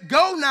Syria said,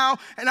 go now,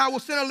 and I will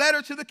send a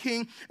letter to the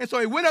king. And so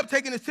he went up,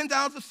 taking his 10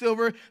 talents of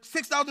silver,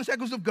 6,000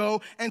 shekels of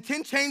gold, and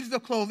 10 changes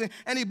of clothing.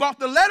 And he brought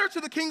the letter to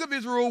the king of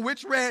Israel,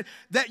 which read,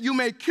 that you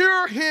may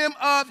cure him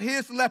of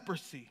his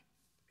leprosy.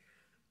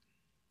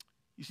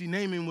 You see,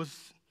 Naaman was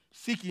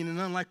seeking an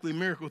unlikely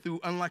miracle through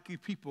unlikely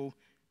people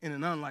in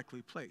an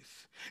unlikely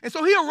place. And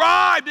so he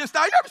arrived in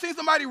style. You ever seen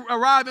somebody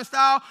arrive in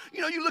style?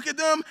 You look at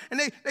them, and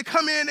they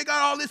come in, they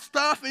got all this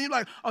stuff, and you're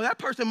like, oh, that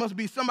person must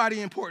be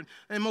somebody important.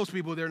 And most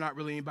people, they're not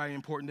really anybody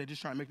important. They're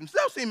just trying to make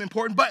themselves seem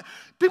important. But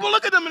people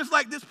look at them, and it's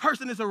like, this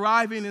person is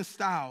arriving in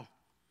style.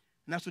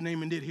 And that's what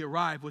Naaman did. He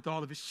arrived with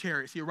all of his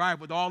chariots. He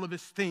arrived with all of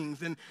his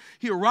things. And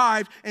he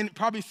arrived in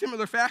probably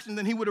similar fashion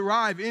than he would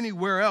arrive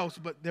anywhere else.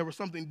 But there was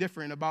something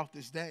different about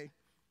this day.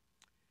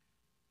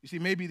 You see,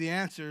 maybe the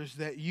answers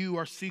that you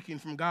are seeking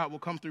from God will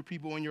come through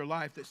people in your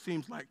life that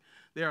seems like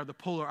they are the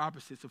polar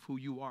opposites of who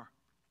you are.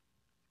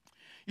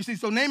 You see,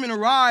 so Naaman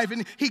arrived,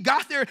 and he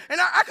got there, and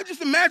I could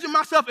just imagine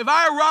myself, if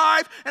I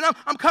arrived, and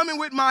I'm coming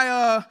with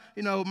my,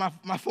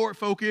 my Ford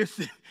Focus.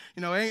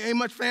 Ain't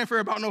much fanfare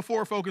about no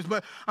Ford Focus,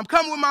 but I'm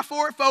coming with my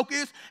Ford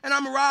Focus, and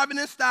I'm arriving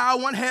in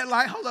style, one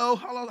headlight,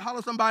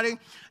 hello, somebody.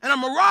 And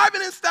I'm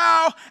arriving in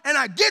style, and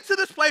I get to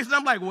this place, and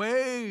I'm like,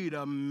 wait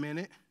a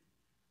minute.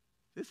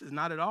 This is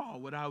not at all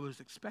what I was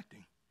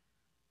expecting.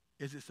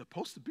 Is it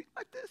supposed to be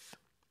like this?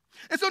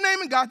 And so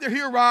Naaman got there,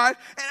 he arrived,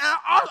 and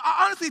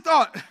I honestly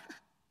thought,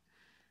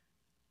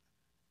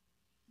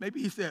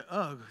 maybe he said,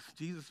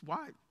 Jesus,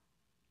 why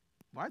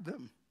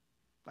them?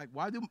 Like,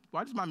 why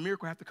does my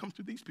miracle have to come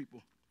through these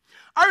people?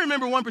 I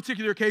remember one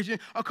particular occasion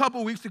a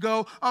couple weeks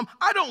ago.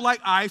 I don't like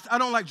ice. I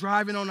don't like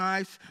driving on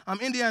ice.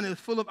 Indiana is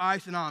full of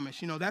ice and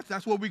Amish. You know,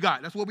 that's what we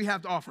got. That's what we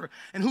have to offer.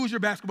 And who's your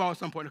basketball at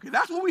some point? Okay,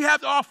 that's what we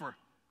have to offer.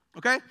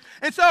 Okay?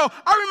 And so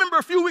I remember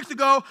a few weeks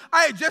ago,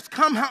 I had just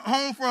come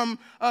home from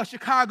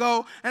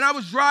Chicago, and I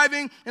was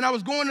driving, and I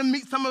was going to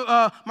meet some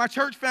of my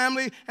church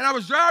family, and I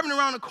was driving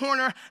around the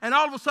corner, and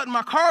all of a sudden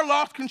my car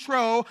lost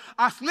control.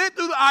 I slid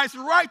through the ice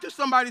right to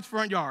somebody's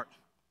front yard.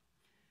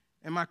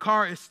 And my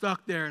car is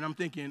stuck there, and I'm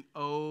thinking,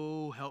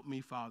 oh, help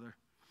me, Father.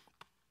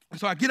 And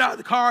so I get out of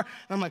the car,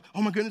 and I'm like,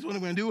 oh, my goodness, what am I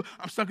going to do?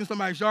 I'm stuck in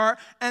somebody's yard.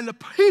 And the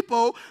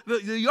people,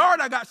 the yard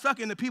I got stuck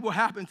in, the people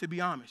happen to be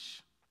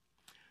Amish.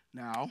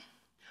 Now,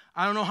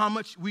 I don't know how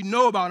much we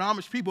know about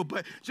Amish people,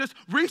 but just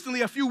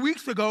recently, a few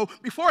weeks ago,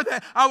 before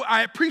that,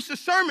 I preached a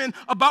sermon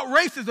about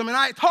racism, and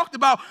I talked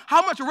about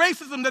how much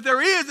racism that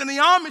there is in the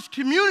Amish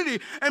community.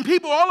 And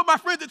people, all of my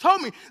friends that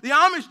told me, the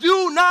Amish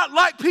do not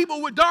like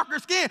people with darker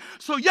skin.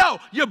 So,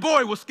 your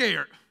boy was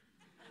scared.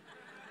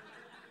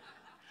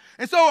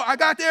 And so I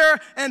got there,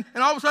 and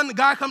all of a sudden, the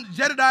guy comes,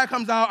 Jedediah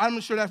comes out. I'm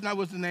not sure that's not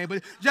what's his name,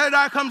 but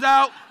Jedediah comes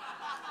out.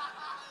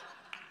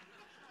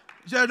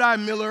 Jedediah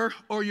Miller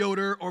or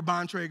Yoder or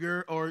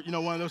Bontrager or,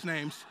 one of those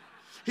names.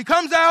 He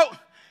comes out,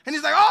 and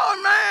he's like,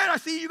 oh, man, I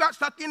see you got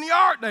stuck in the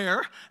yard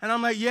there. And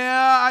I'm like,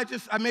 yeah,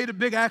 I made a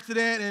big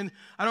accident, and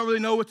I don't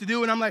really know what to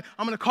do. And I'm like,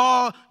 I'm going to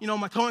call,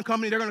 my towing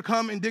company. They're going to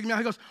come and dig me out.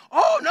 He goes,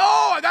 oh, no,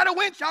 I got a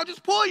winch. I'll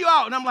just pull you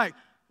out. And I'm like,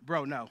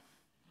 bro, no.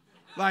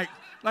 Like,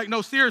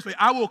 no, seriously.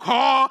 I will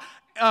call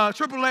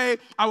AAA.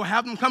 I will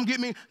have them come get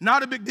me.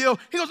 Not a big deal.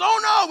 He goes,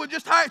 oh, no, we'll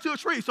just tie it to a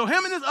tree. So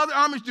him and this other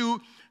Amish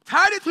dude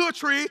tied it to a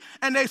tree,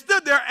 and they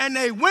stood there, and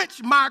they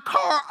winched my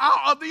car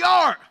out of the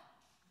yard.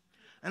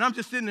 And I'm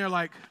just sitting there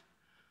like,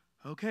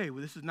 okay,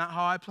 well, this is not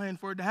how I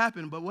planned for it to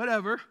happen, but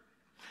whatever.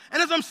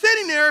 And as I'm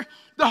sitting there,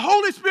 the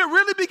Holy Spirit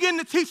really began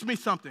to teach me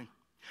something.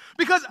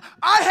 Because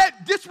I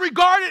had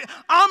disregarded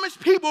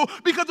Amish people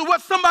because of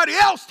what somebody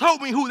else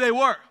told me who they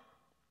were.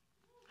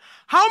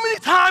 How many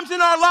times in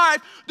our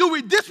life do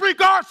we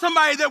disregard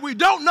somebody that we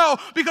don't know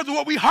because of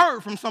what we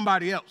heard from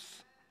somebody else?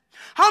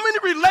 How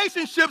many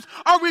relationships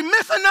are we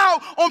missing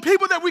out on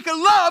people that we can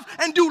love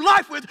and do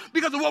life with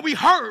because of what we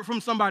heard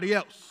from somebody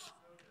else?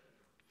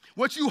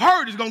 What you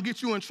heard is going to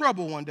get you in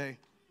trouble one day.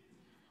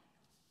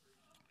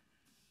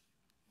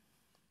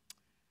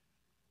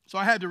 So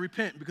I had to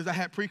repent because I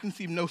had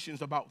preconceived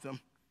notions about them.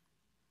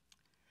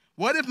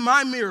 What if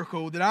my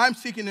miracle that I'm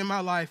seeking in my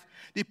life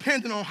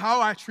depended on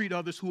how I treat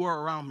others who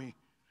are around me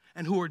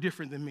and who are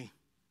different than me?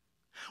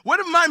 What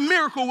if my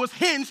miracle was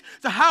hinged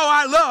to how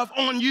I love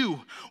on you?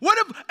 What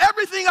if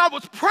everything I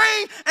was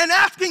praying and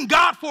asking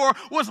God for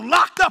was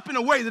locked up in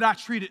a way that I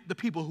treated the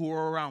people who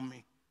were around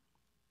me?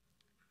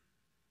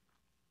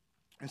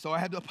 And so I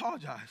had to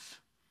apologize.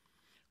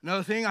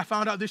 Another thing I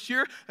found out this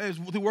year is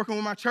through working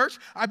with my church,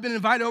 I've been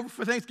invited over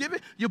for Thanksgiving.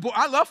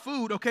 I love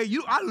food, okay?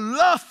 I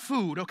love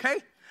food, okay?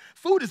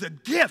 Food is a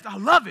gift. I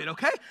love it,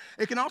 okay?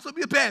 It can also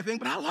be a bad thing,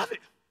 but I love it.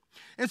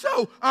 And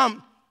so,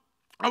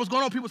 I was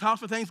going on people's house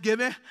for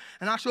Thanksgiving,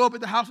 and I show up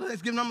at the house for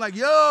Thanksgiving, and I'm like,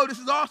 yo, this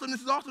is awesome,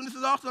 this is awesome, this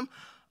is awesome.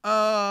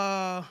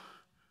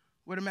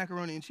 Where the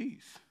macaroni and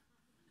cheese?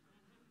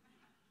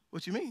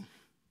 What you mean?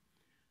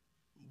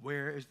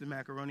 Where is the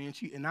macaroni and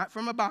cheese? And not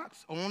from a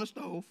box or on a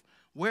stove.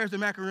 Where's the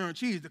macaroni and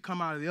cheese that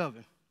come out of the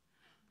oven?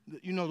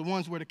 The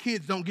ones where the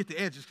kids don't get the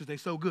edges because they're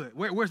so good.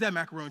 Where's that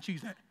macaroni and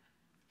cheese at?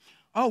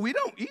 Oh, we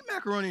don't eat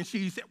macaroni and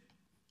cheese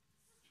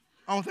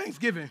on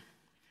Thanksgiving.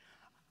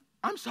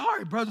 I'm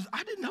sorry, brothers,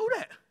 I didn't know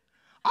that.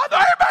 I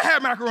thought everybody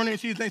had macaroni and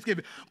cheese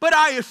Thanksgiving. But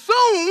I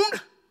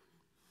assumed,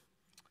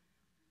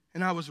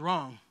 and I was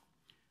wrong.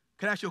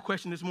 Can I ask you a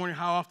question this morning?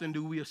 How often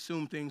do we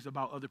assume things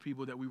about other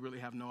people that we really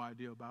have no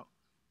idea about?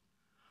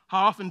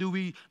 How often do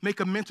we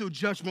make a mental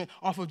judgment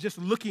off of just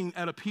looking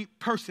at a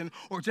person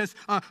or just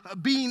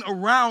being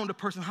around a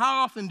person?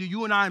 How often do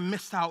you and I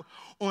miss out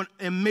on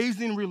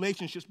amazing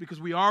relationships because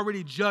we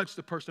already judged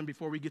the person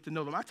before we get to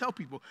know them? I tell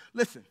people,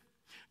 listen,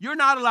 you're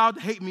not allowed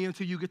to hate me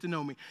until you get to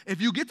know me. If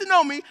you get to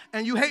know me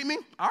and you hate me,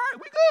 all right,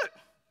 we good.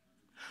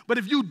 But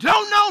if you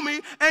don't know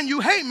me and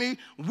you hate me,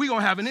 we're going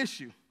to have an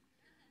issue.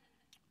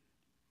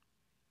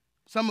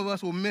 Some of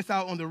us will miss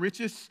out on the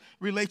richest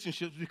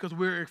relationships because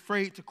we're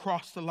afraid to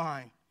cross the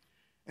line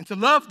and to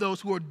love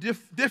those who are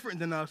different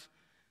than us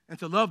and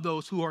to love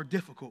those who are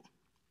difficult.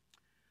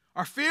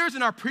 Our fears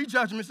and our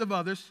prejudgments of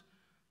others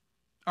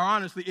are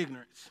honestly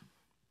ignorance.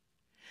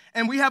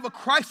 And we have a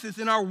crisis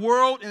in our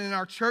world and in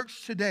our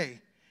church today.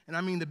 And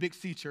I mean the Big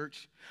C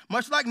church.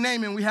 Much like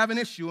Naaman, we have an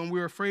issue, and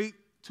we're afraid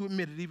to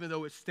admit it, even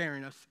though it's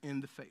staring us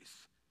in the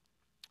face.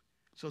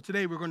 So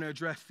today we're going to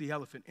address the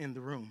elephant in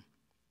the room.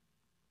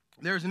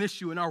 There's an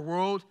issue in our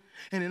world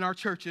and in our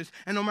churches,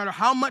 and no matter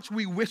how much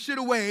we wish it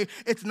away,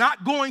 it's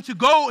not going to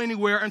go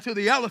anywhere until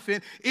the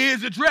elephant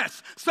is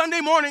addressed.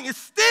 Sunday morning is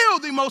still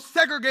the most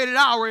segregated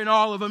hour in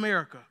all of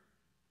America.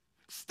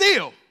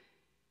 Still.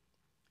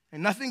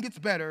 And nothing gets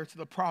better till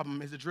the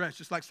problem is addressed.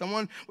 Just like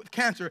someone with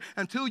cancer,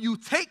 until you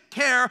take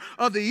care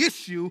of the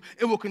issue,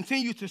 it will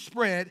continue to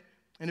spread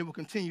and it will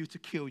continue to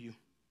kill you.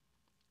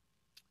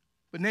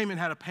 But Naaman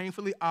had a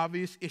painfully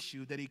obvious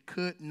issue that he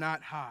could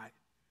not hide.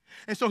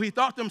 And so he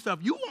thought to himself,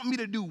 you want me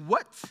to do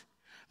what?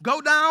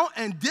 Go down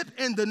and dip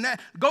in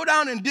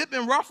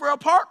Raphael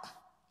Park?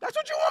 That's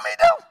what you want me to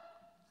do?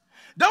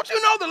 Don't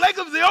you know the Lake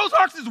of the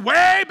Ozarks is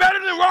way better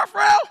than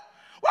Raphael?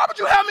 Why would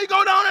you have me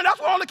go down there? That's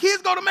where all the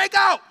kids go to make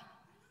out.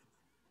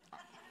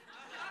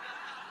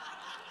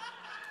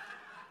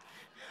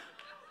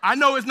 I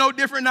know it's no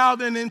different now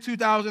than in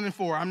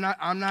 2004.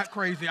 I'm not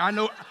crazy. I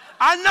know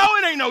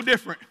it ain't no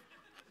different.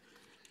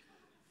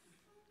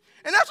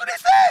 And that's what he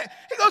said.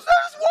 He goes,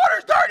 this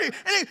water's dirty.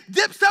 And he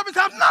dipped 7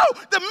 times. No,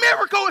 the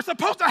miracle is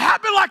supposed to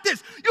happen like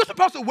this. You're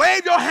supposed to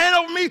wave your hand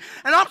over me,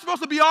 and I'm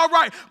supposed to be all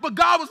right. But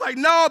God was like,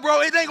 no, bro,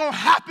 it ain't going to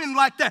happen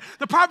like that.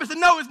 The prophet said,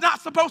 no, it's not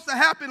supposed to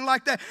happen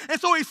like that. And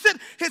so he sent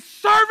his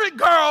servant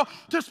girl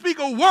to speak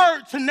a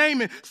word to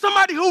Naaman,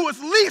 somebody who was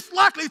least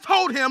likely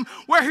told him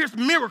where his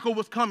miracle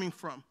was coming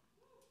from.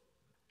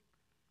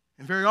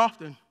 And very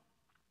often,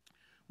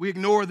 we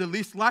ignore the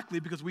least likely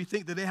because we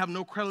think that they have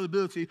no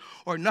credibility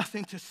or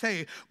nothing to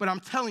say. But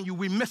I'm telling you,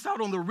 we miss out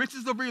on the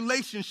riches of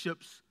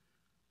relationships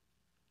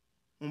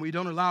when we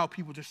don't allow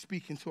people to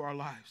speak into our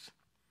lives.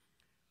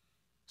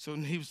 So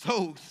he was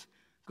told,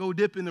 go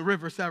dip in the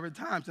river 7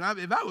 times. And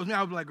if that was me,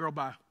 I would be like, girl,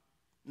 bye.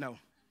 No,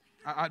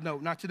 no,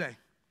 not today.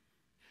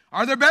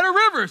 Are there better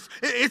rivers?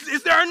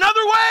 Is there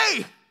another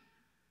way?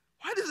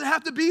 Why does it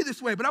have to be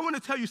this way? But I want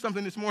to tell you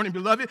something this morning,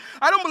 beloved.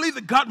 I don't believe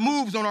that God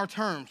moves on our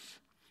terms.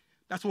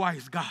 That's why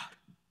he's God.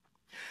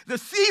 The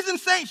seasoned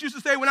saints used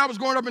to say when I was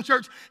growing up in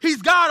church,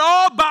 he's God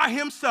all by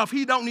himself.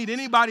 He don't need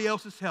anybody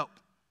else's help.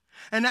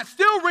 And that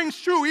still rings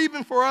true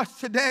even for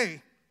us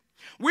today.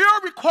 We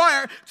are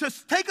required to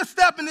take a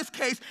step in this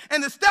case,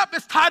 and the step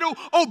is titled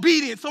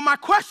obedience. So my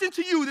question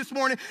to you this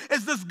morning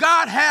is, does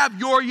God have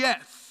your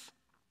yes?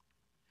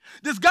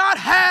 Does God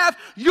have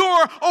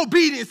your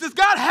obedience? Does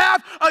God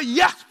have a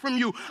yes from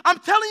you? I'm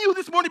telling you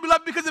this morning,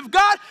 beloved, because if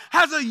God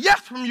has a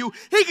yes from you,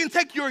 he can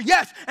take your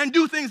yes and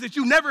do things that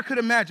you never could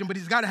imagine, but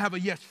he's got to have a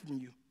yes from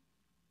you.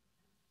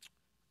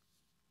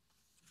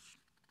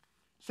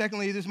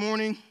 Secondly, this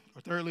morning,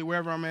 or thirdly,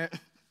 wherever I'm at,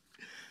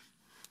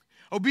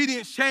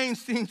 obedience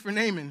changed things for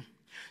Naaman.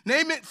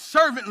 Naaman's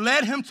servant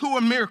led him to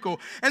a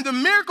miracle, and the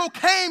miracle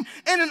came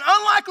in an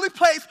unlikely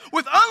place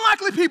with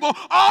unlikely people,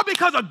 all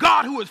because of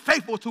God who is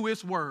faithful to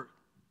his word.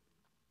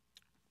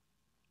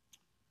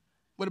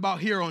 What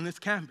about here on this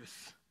campus?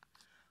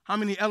 How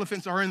many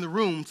elephants are in the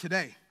room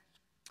today?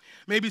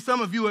 Maybe some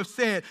of you have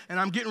said, and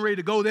I'm getting ready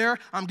to go there,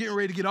 I'm getting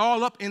ready to get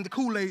all up in the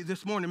Kool-Aid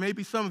this morning.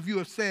 Maybe some of you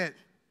have said,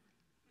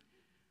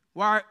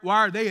 why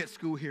are they at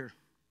school here?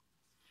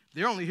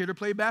 They're only here to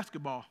play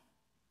basketball.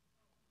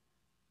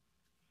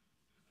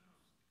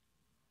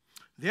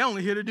 They're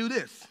only here to do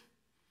this.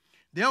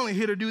 They're only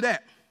here to do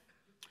that.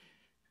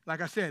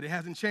 Like I said, it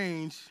hasn't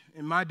changed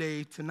in my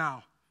day to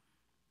now.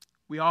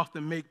 We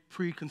often make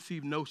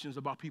preconceived notions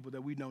about people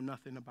that we know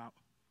nothing about.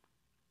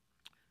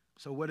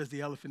 So what is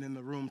the elephant in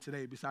the room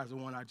today besides the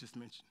one I just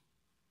mentioned?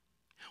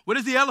 What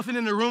is the elephant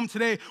in the room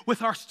today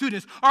with our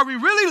students? Are we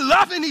really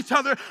loving each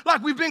other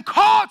like we've been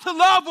called to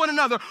love one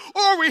another?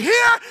 Or are we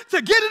here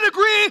to get a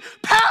degree,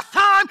 pass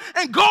time,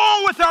 and go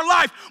on with our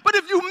life? But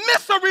if you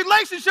miss a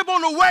relationship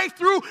on the way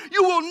through,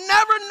 you will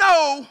never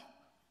know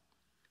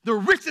the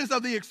richness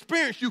of the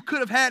experience you could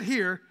have had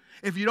here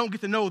if you don't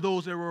get to know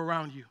those that were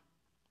around you.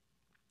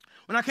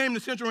 When I came to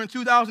Central in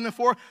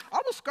 2004,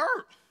 I was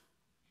scared.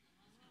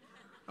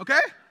 Okay?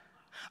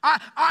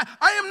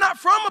 I am not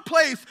from a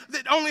place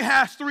that only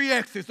has 3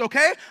 exits,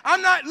 okay?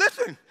 I'm not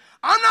from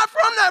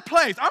that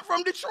place. I'm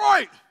from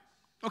Detroit,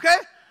 okay?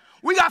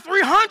 We got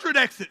 300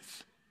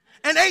 exits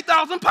and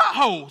 8,000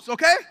 potholes,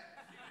 okay?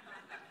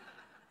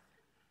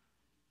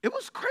 It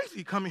was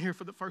crazy coming here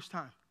for the first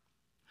time.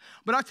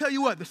 But I tell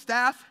you what, the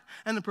staff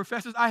and the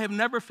professors, I have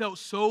never felt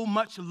so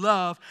much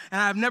love, and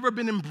I've never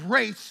been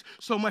embraced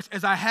so much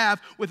as I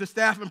have with the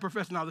staff and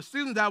professors. Now, the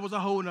students, that was a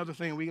whole other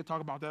thing. We can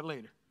talk about that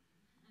later.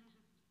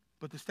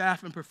 But the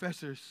staff and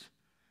professors,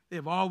 they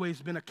have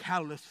always been a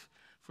catalyst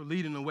for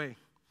leading the way.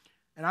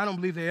 And I don't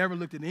believe they ever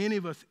looked at any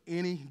of us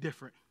any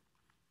different.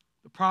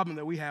 The problem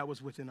that we had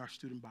was within our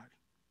student body,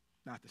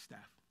 not the staff.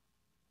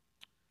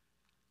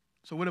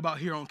 So what about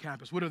here on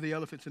campus? What are the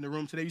elephants in the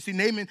room today? You see,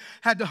 Naaman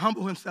had to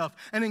humble himself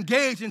and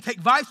engage and take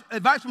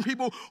advice from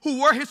people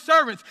who were his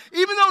servants.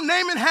 Even though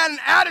Naaman had an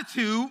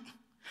attitude,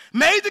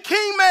 made the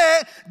king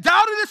mad,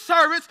 doubted his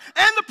servants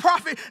and the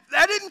prophet,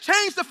 that didn't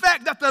change the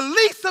fact that the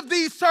least of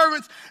these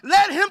servants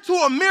led him to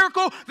a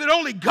miracle that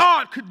only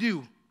God could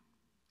do.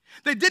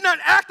 They did not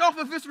act off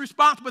of his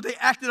response, but they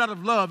acted out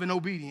of love and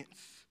obedience.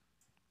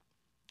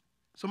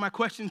 So my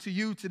question to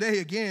you today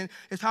again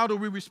is, how do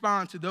we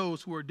respond to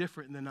those who are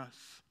different than us?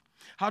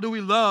 How do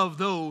we love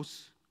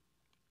those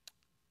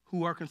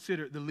who are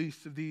considered the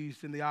least of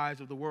these in the eyes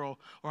of the world?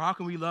 Or how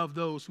can we love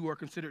those who are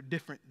considered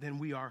different than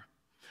we are?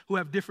 Who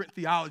have different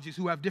theologies,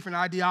 who have different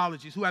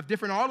ideologies, who have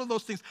different all of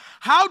those things.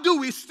 How do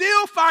we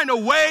still find a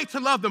way to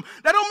love them?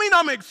 That don't mean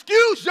I'm going to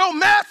excuse your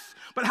mess,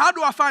 but how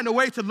do I find a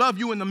way to love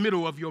you in the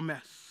middle of your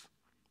mess?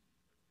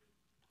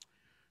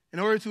 In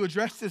order to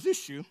address this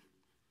issue,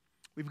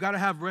 We've got to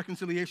have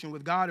reconciliation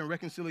with God and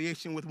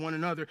reconciliation with one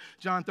another.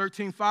 John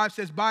 13:5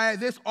 says, by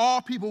this all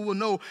people will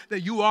know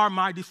that you are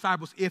my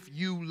disciples if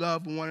you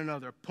love one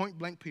another. Point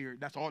blank period.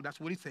 That's all.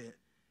 That's what he said.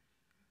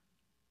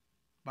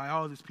 By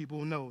all this people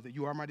will know that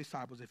you are my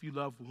disciples if you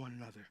love one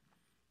another.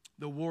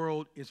 The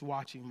world is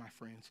watching, my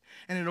friends.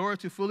 And in order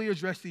to fully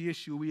address the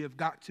issue, we have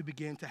got to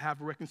begin to have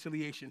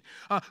reconciliation.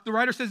 A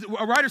writer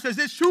says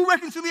this: true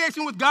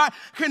reconciliation with God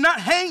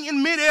cannot hang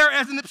in midair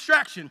as an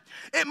abstraction.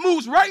 It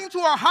moves right into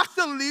our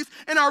hostilities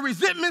and our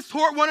resentments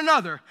toward one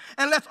another.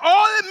 And let's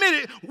all admit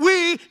it,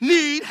 we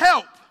need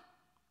help.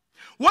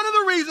 One of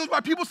the reasons why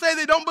people say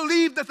they don't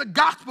believe that the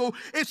gospel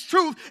is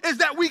truth is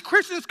that we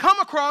Christians come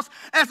across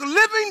as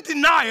living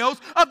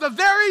denials of the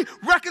very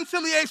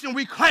reconciliation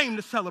we claim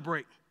to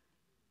celebrate.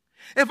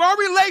 If our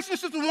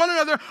relationships with one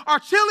another are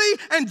chilly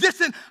and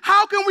distant,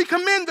 how can we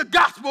commend the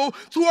gospel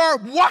to our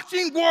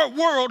watching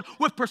world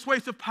with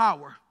persuasive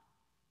power?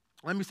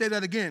 Let me say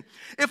that again.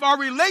 If our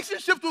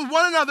relationships with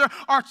one another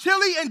are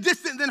chilly and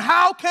distant, then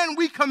how can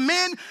we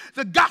commend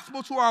the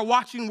gospel to our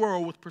watching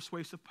world with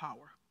persuasive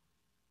power?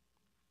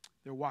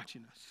 They're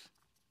watching us.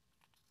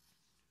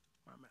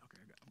 All right, man.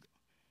 Okay,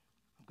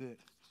 I'm good.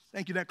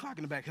 Thank you. That clock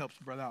in the back helps,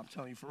 brother. I'm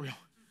telling you for real.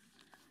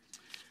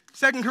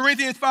 2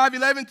 Corinthians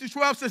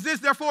 5:11-12 says this: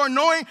 therefore,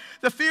 knowing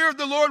the fear of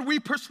the Lord, we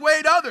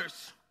persuade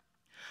others.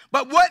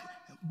 But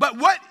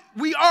what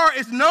we are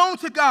is known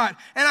to God,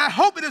 and I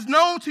hope it is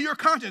known to your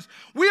conscience.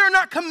 We are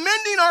not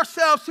commending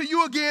ourselves to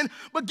you again,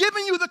 but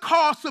giving you the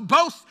cause to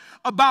boast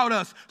about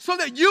us, so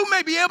that you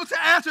may be able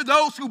to answer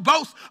those who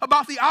boast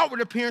about the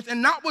outward appearance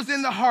and not what's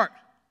in the heart.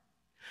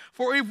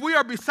 For if we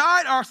are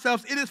beside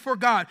ourselves, it is for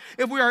God.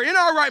 If we are in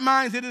our right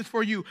minds, it is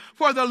for you.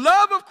 For the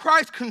love of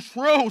Christ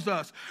controls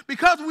us,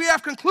 because we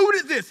have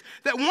concluded this,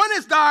 that one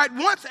has died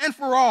once and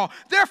for all.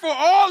 Therefore,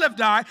 all have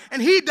died,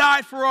 and he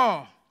died for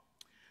all,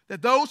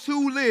 that those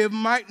who live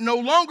might no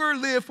longer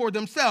live for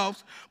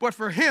themselves, but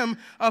for him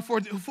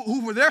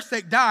who for their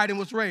sake died and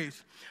was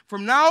raised.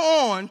 From now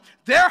on,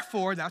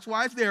 therefore, that's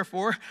why it's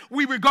therefore,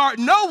 we regard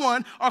no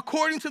one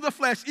according to the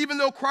flesh, even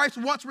though Christ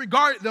once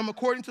regarded them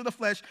according to the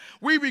flesh.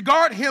 We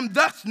regard him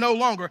thus no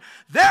longer.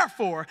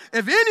 Therefore,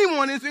 if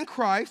anyone is in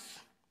Christ,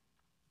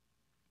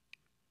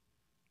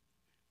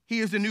 he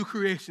is a new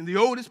creation. The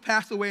old has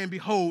passed away, and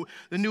behold,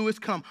 the new has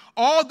come.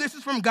 All this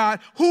is from God,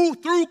 who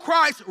through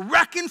Christ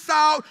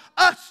reconciled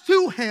us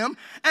to him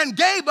and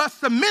gave us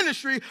the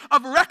ministry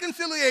of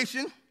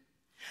reconciliation.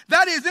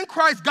 That is, in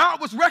Christ,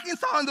 God was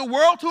reconciling the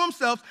world to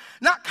himself,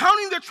 not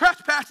counting their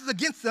trespasses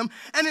against them,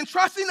 and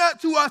entrusting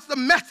to us the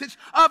message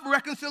of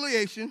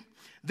reconciliation.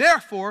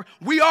 Therefore,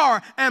 we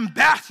are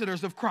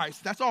ambassadors of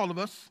Christ. That's all of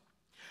us.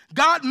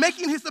 God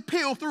making his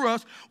appeal through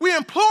us, we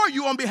implore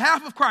you on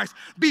behalf of Christ,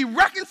 be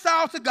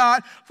reconciled to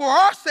God. For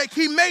our sake,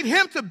 he made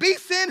him to be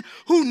sin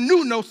who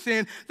knew no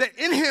sin, that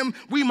in him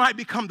we might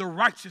become the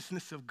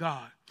righteousness of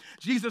God.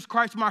 Jesus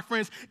Christ, my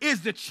friends,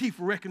 is the chief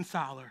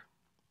reconciler.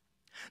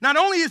 Not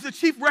only is the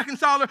chief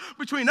reconciler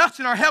between us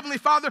and our Heavenly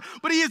Father,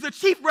 but he is the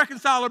chief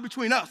reconciler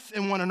between us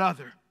and one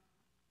another.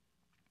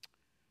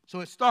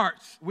 So it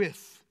starts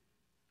with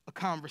a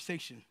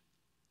conversation.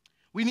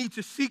 We need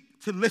to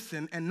seek to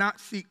listen and not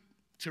seek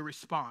to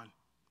respond.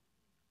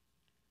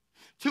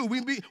 2,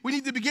 we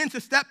need to begin to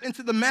step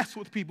into the mess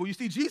with people. You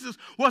see, Jesus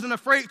wasn't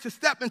afraid to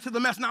step into the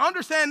mess. Now,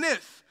 understand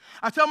this.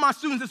 I tell my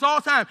students this all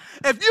the time.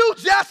 If you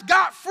just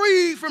got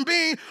free from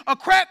being a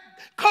crack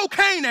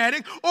cocaine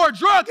addict or a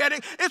drug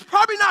addict, it's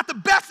probably not the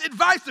best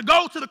advice to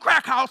go to the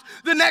crack house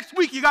the next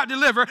week you got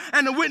delivered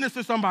and to witness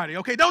to somebody,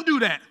 okay? Don't do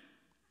that.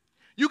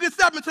 You can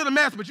step into the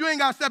mess, but you ain't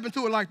got to step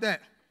into it like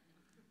that.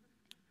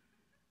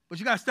 But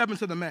you got to step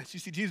into the mess. You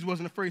see, Jesus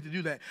wasn't afraid to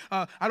do that.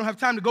 I don't have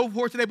time to go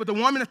for it today, but the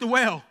woman at the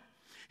well,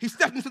 he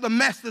stepped into the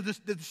mess,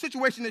 the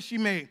situation that she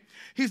made.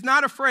 He's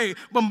not afraid.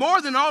 But more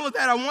than all of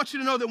that, I want you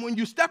to know that when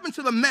you step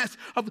into the mess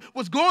of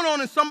what's going on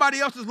in somebody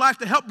else's life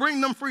to help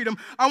bring them freedom,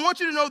 I want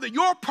you to know that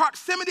your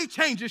proximity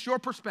changes your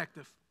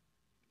perspective.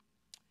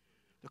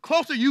 The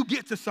closer you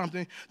get to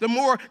something, the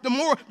more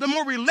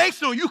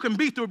relational you can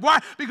be through it. Why?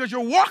 Because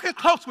you're walking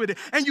close with it,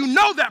 and you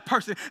know that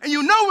person, and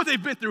you know what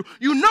they've been through.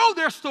 You know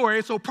their story.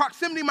 And so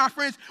proximity, my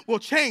friends, will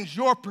change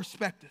your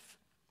perspective.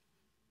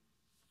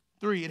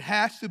 3, it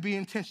has to be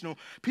intentional.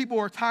 People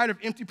are tired of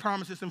empty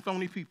promises and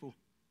phony people.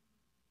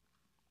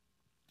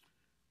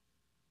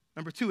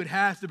 Number 2, it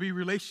has to be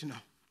relational.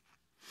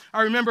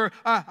 I remember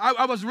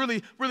I was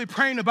really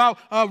praying about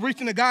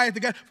reaching a guy at the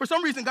gas. For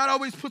some reason, God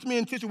always puts me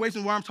in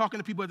situations where I'm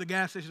talking to people at the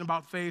gas station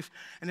about faith,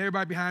 and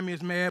everybody behind me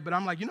is mad. But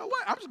I'm like, you know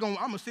what? I'm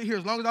gonna sit here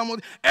as long as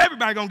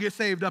everybody gonna get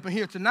saved up in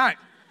here tonight.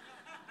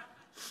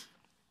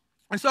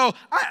 And so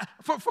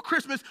for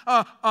Christmas,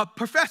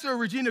 Professor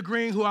Regina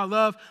Green, who I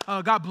love,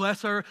 God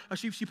bless her.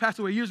 She passed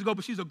away years ago,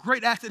 but she's a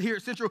great asset here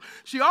at Central.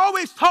 She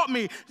always taught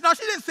me, now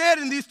she didn't say it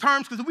in these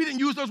terms because we didn't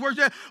use those words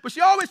yet, but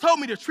she always told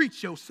me to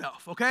treat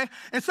yourself, okay?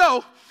 And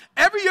so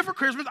every year for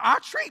Christmas, I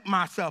treat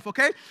myself,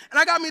 okay? And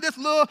I got me this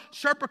little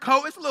Sherpa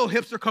coat. It's a little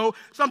hipster coat,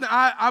 something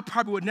I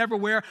probably would never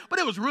wear, but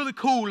it was really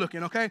cool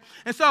looking, okay?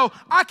 And so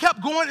I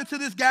kept going into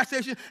this gas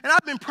station, and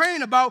I've been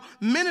praying about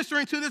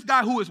ministering to this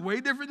guy who is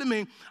way different than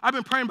me. I've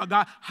been praying about,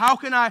 God, how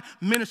can I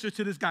minister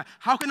to this guy?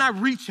 How can I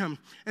reach him?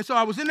 And so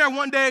I was in there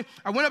one day.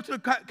 I went up to the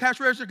cash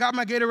register, got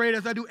my Gatorade,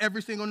 as I do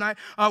every single night.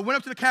 Went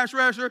up to the cash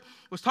register,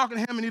 was talking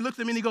to him, and he looks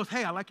at me, and he goes,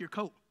 hey, I like your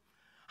coat.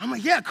 I'm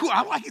like, yeah, cool.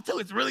 I like it too.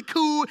 It's really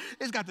cool.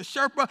 It's got the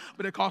Sherpa,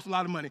 but it costs a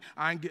lot of money.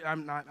 I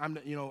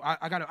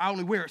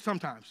only wear it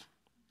sometimes.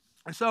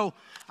 And so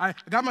I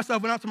got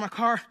myself, went out to my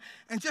car,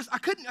 and just I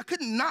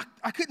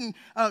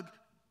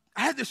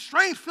had this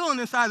strange feeling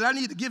inside that I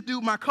needed to give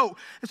dude my coat.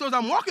 And so as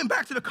I'm walking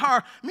back to the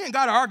car, me and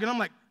God are arguing. I'm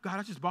like, God,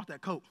 I just bought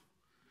that coat.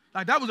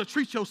 Like, that was a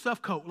treat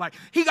yourself coat. Like,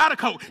 he got a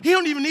coat. He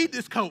don't even need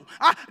this coat.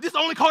 This is the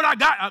only coat I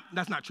got.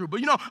 That's not true.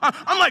 But,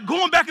 I'm like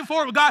going back and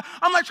forth with God.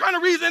 I'm like trying to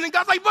reason, and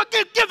God's like, but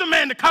give the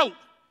man the coat.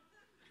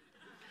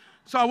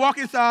 So I walk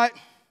inside,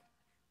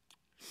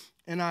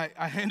 and I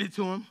hand it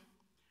to him,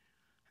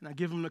 and I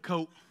give him the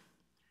coat,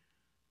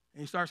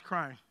 and he starts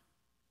crying.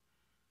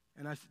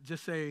 And I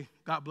just say,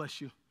 God bless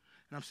you.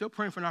 And I'm still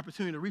praying for an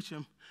opportunity to reach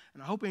him.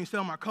 And I hope he ain't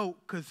sell my coat,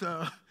 because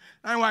I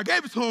don't know why I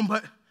gave it to him,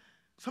 but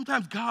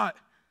sometimes God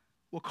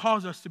will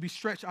cause us to be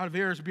stretched out of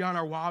areas beyond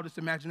our wildest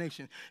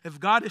imagination. If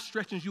God is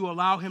stretching you,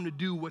 allow him to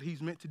do what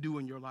he's meant to do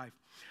in your life.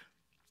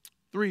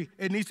 3,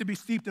 it needs to be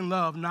steeped in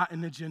love, not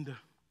an agenda.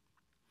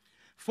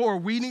 4,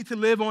 we need to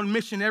live on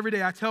mission every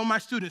day. I tell my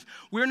students,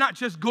 we're not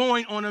just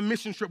going on a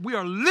mission trip. We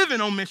are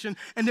living on mission,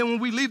 and then when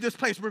we leave this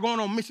place, we're going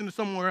on mission to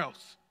somewhere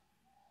else.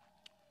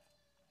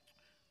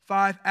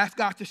 5, ask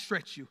God to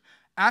stretch you.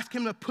 Ask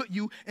him to put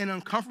you in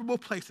uncomfortable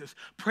places.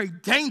 Pray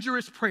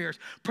dangerous prayers.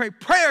 Pray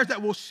prayers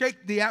that will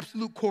shake the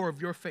absolute core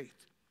of your faith.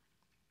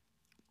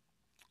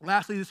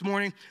 Lastly, this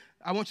morning,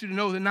 I want you to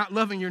know that not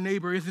loving your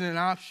neighbor isn't an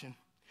option.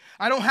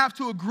 I don't have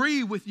to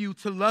agree with you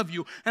to love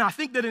you. And I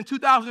think that in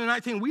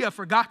 2019, we have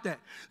forgot that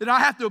I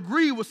have to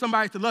agree with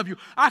somebody to love you.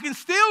 I can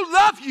still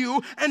love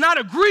you and not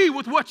agree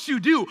with what you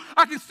do.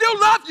 I can still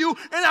love you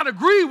and not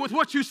agree with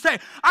what you say.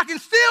 I can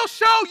still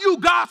show you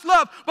God's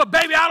love, but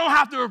baby, I don't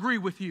have to agree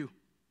with you.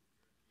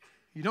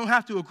 You don't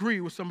have to agree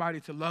with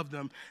somebody to love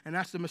them, and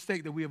that's the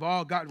mistake that we have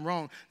all gotten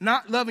wrong.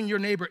 Not loving your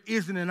neighbor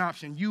isn't an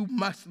option. You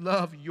must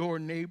love your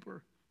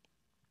neighbor.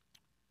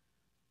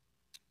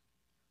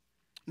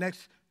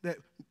 Next,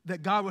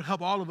 that God would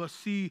help all of us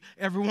see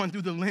everyone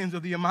through the lens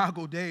of the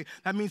Imago Dei.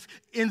 That means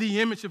in the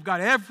image of God.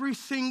 Every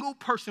single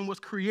person was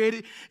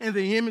created in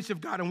the image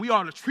of God, and we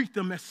ought to treat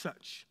them as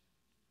such.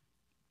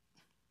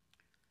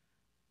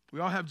 We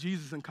all have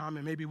Jesus in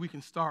common. Maybe we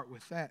can start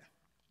with that.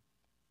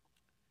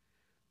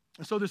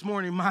 And so this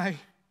morning, my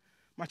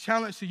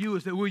challenge to you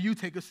is that will you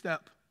take a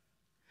step?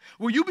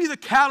 Will you be the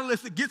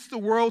catalyst that gets the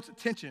world's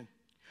attention?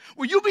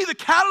 Will you be the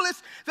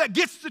catalyst that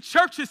gets the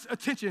church's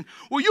attention?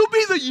 Will you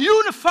be the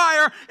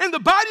unifier in the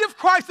body of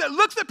Christ that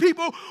looks at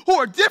people who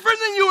are different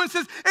than you and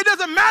says, it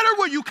doesn't matter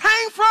where you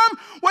came from,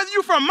 whether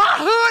you're from my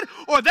hood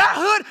or that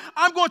hood,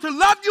 I'm going to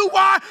love you.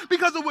 Why?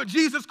 Because of what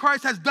Jesus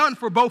Christ has done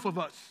for both of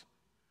us.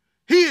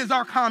 He is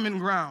our common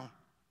ground.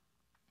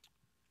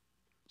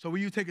 So will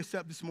you take a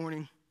step this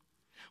morning?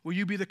 Will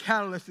you be the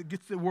catalyst that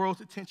gets the world's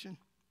attention?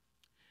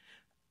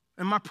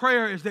 And my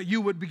prayer is that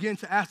you would begin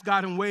to ask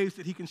God in ways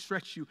that he can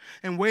stretch you,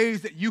 in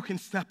ways that you can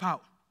step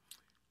out.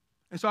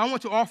 And so I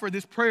want to offer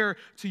this prayer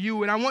to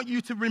you, and I want you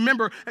to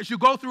remember as you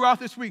go throughout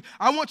this week,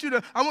 I want you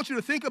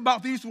to think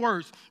about these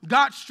words.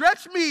 God,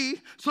 stretch me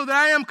so that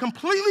I am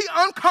completely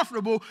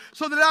uncomfortable,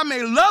 so that I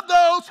may love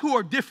those who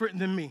are different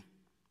than me.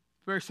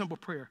 Very simple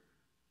prayer.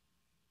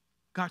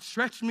 God,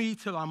 stretch me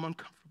till I'm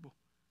uncomfortable,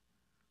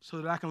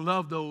 so that I can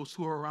love those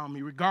who are around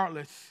me,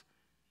 regardless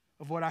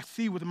of what I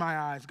see with my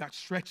eyes. God,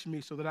 stretch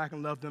me so that I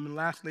can love them. And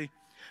lastly,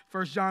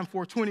 1 John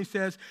 4:20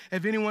 says,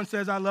 if anyone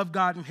says I love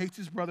God and hates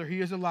his brother,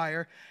 he is a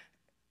liar.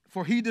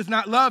 For he does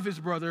not love his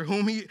brother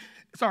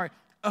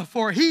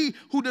for he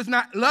who does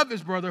not love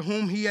his brother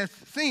whom he has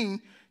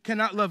seen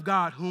cannot love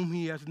God whom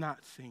he has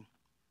not seen.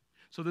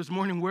 So this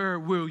morning, where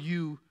will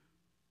you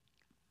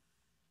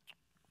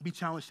be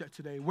challenged at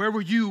today? Where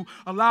will you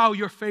allow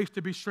your faith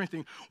to be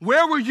strengthened?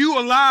 Where will you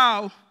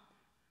allow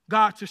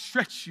God to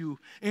stretch you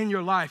in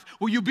your life?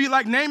 Will you be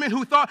like Naaman,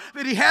 who thought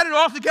that he had it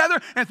all together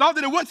and thought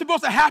that it wasn't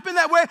supposed to happen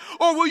that way?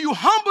 Or will you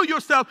humble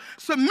yourself,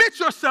 submit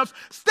yourself,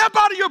 step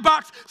out of your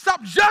box,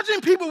 stop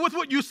judging people with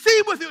what you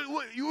see with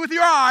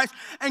your eyes,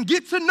 and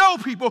get to know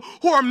people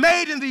who are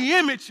made in the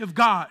image of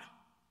God?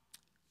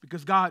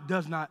 Because God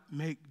does not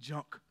make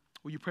junk.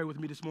 Will you pray with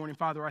me this morning?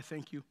 Father, I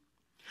thank you.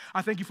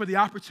 I thank you for the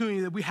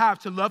opportunity that we have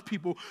to love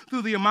people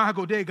through the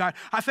Imago Day, God.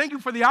 I thank you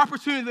for the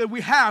opportunity that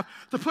we have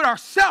to put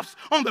ourselves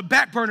on the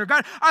back burner,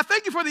 God. I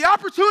thank you for the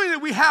opportunity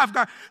that we have,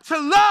 God, to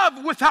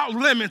love without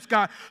limits,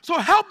 God. So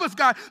help us,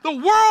 God. The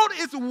world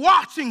is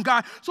watching,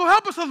 God. So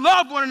help us to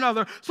love one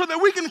another so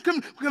that we can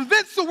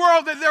convince the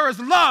world that there is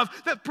love,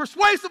 that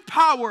persuasive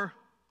power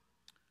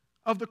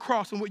of the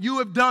cross and what you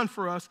have done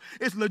for us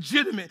is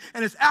legitimate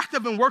and is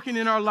active and working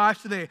in our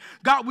lives today.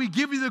 God, we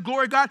give you the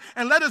glory, God,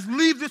 and let us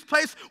leave this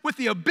place with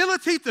the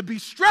ability to be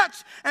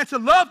stretched and to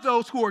love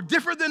those who are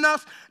different than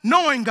us,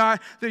 knowing, God,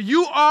 that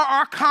you are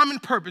our common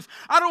purpose.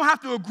 I don't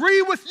have to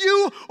agree with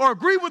you or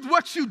agree with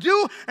what you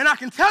do, and I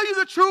can tell you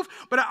the truth,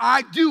 but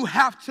I do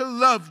have to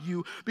love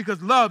you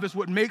because love is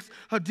what makes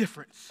a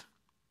difference.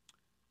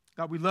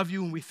 God, we love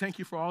you and we thank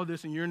you for all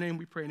this. In your name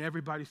we pray, and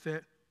everybody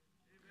said,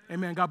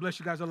 amen. God bless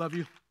you guys. I love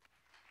you.